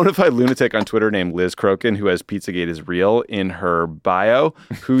 There's a bona fide lunatic on Twitter named Liz Crokin who has Pizzagate is real in her bio,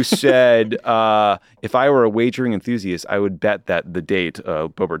 who said, if I were a wagering enthusiast, I would bet that the date,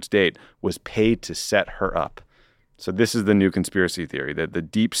 Boebert's date, was paid to set her up. So this is the new conspiracy theory, that the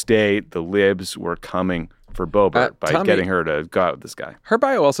deep state, the libs, were coming for Boebert by getting her to go out with this guy. Her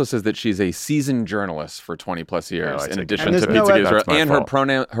bio also says that she's a seasoned journalist for 20 plus years, in addition to no Pizzagate. And her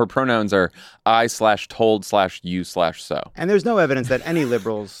pronouns are I/told/you/so. And there's no evidence that any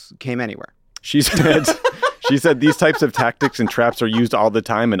liberals came anywhere. She said these types of tactics and traps are used all the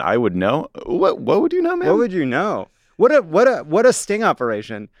time, and I would know. What would you know, man? What would you know? What a sting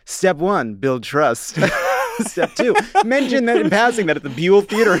operation. Step 1, build trust. Step 2, mention that in passing that at the Buell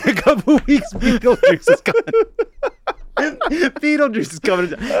Theater in a couple of weeks, Beetlejuice is coming. Beetlejuice is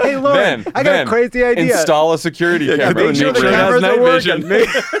coming. Hey, Lauren, I got a crazy idea. Install a security camera. Make sure the cameras are working.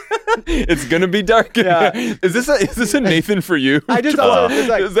 It's gonna be dark. Yeah. Is this a Nathan for you? I just also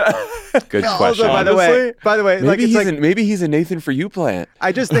good question. Also, by the way, maybe he's a Nathan for you plant.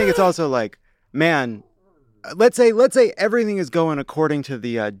 I just think it's also like, man, let's say everything is going according to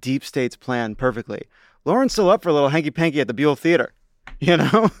the deep state's plan perfectly. Lauren's still up for a little hanky-panky at the Buell Theater,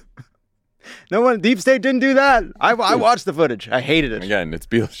 No one, Deep State didn't do that. I watched the footage. I hated it. Again, it's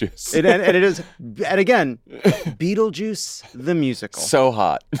Beetlejuice. And again, Beetlejuice the musical. So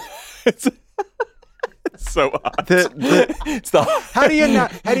hot. It's so hot. How do you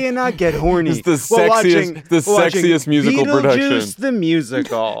not get horny? It's the sexiest musical production. Beetlejuice the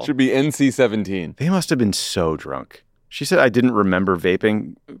musical. Should be NC-17. They must have been so drunk. She said, I didn't remember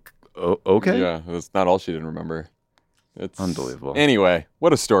vaping. Okay. Yeah, that's not all she didn't remember. It's unbelievable. Anyway,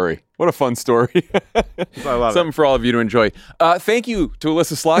 what a story. What a fun story. I love Something for all of you to enjoy. Thank you to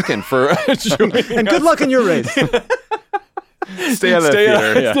Alyssa Slotkin for joining and good luck in your race. Stay out of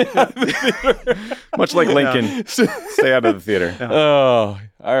the theater. Much like Lincoln. Stay out of the theater. Oh,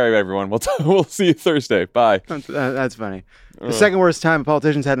 all right, everyone. We'll see you Thursday. Bye. That's funny. The second worst time a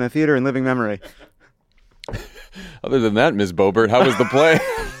politician's had in a theater in living memory. Other than that, Ms. Boebert, how was the play?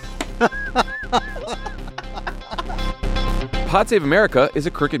 Pod Save America is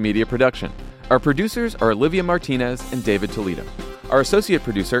a Crooked Media production. Our producers are Olivia Martinez and David Toledo. Our associate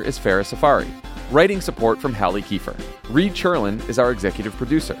producer is Farah Safari. Writing support from Hallie Kiefer. Reed Cherlin is our executive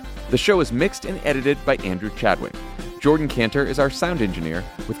producer. The show is mixed and edited by Andrew Chadwick. Jordan Cantor is our sound engineer,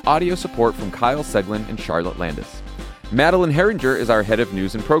 with audio support from Kyle Seglin and Charlotte Landis. Madeline Herringer is our head of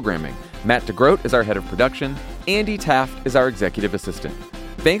news and programming. Matt DeGroat is our head of production. Andy Taft is our executive assistant.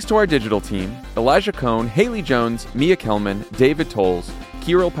 Thanks to our digital team, Elijah Cohn, Haley Jones, Mia Kelman, David Tolles,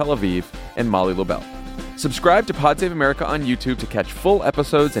 Kirill Pelaviv, and Molly Lobel. Subscribe to Pod Save America on YouTube to catch full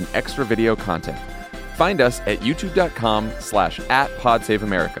episodes and extra video content. Find us at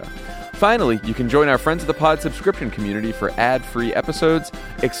youtube.com/@PodSaveAmerica. Finally, you can join our Friends of the Pod subscription community for ad-free episodes,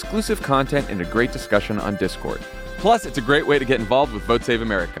 exclusive content, and a great discussion on Discord. Plus, it's a great way to get involved with Vote Save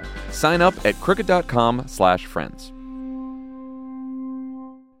America. Sign up at crooked.com/friends.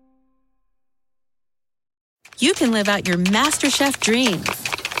 You can live out your MasterChef dreams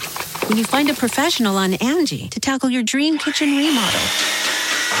when you find a professional on Angie to tackle your dream kitchen remodel.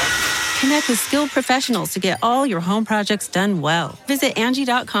 Connect with skilled professionals to get all your home projects done well. Visit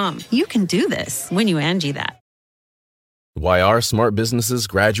Angie.com. You can do this when you Angie that. Why are smart businesses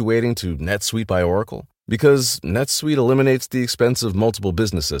graduating to NetSuite by Oracle? Because NetSuite eliminates the expense of multiple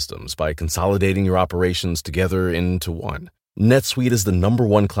business systems by consolidating your operations together into one. NetSuite is the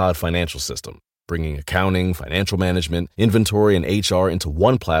 #1 cloud financial system, bringing accounting, financial management, inventory, and HR into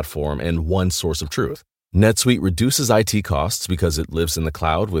one platform and one source of truth. NetSuite reduces IT costs because it lives in the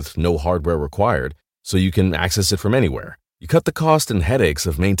cloud with no hardware required, so you can access it from anywhere. You cut the cost and headaches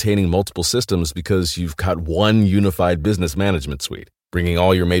of maintaining multiple systems because you've got one unified business management suite. Bringing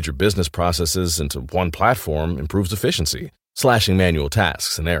all your major business processes into one platform improves efficiency, slashing manual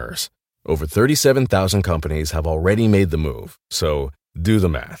tasks and errors. Over 37,000 companies have already made the move, so do the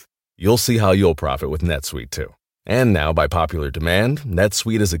math. You'll see how you'll profit with NetSuite too. And now, by popular demand,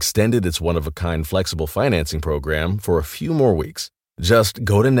 NetSuite has extended its one-of-a-kind flexible financing program for a few more weeks. Just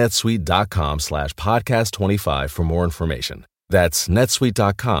go to netsuite.com/podcast25 for more information. That's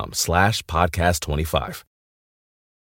netsuite.com/podcast25.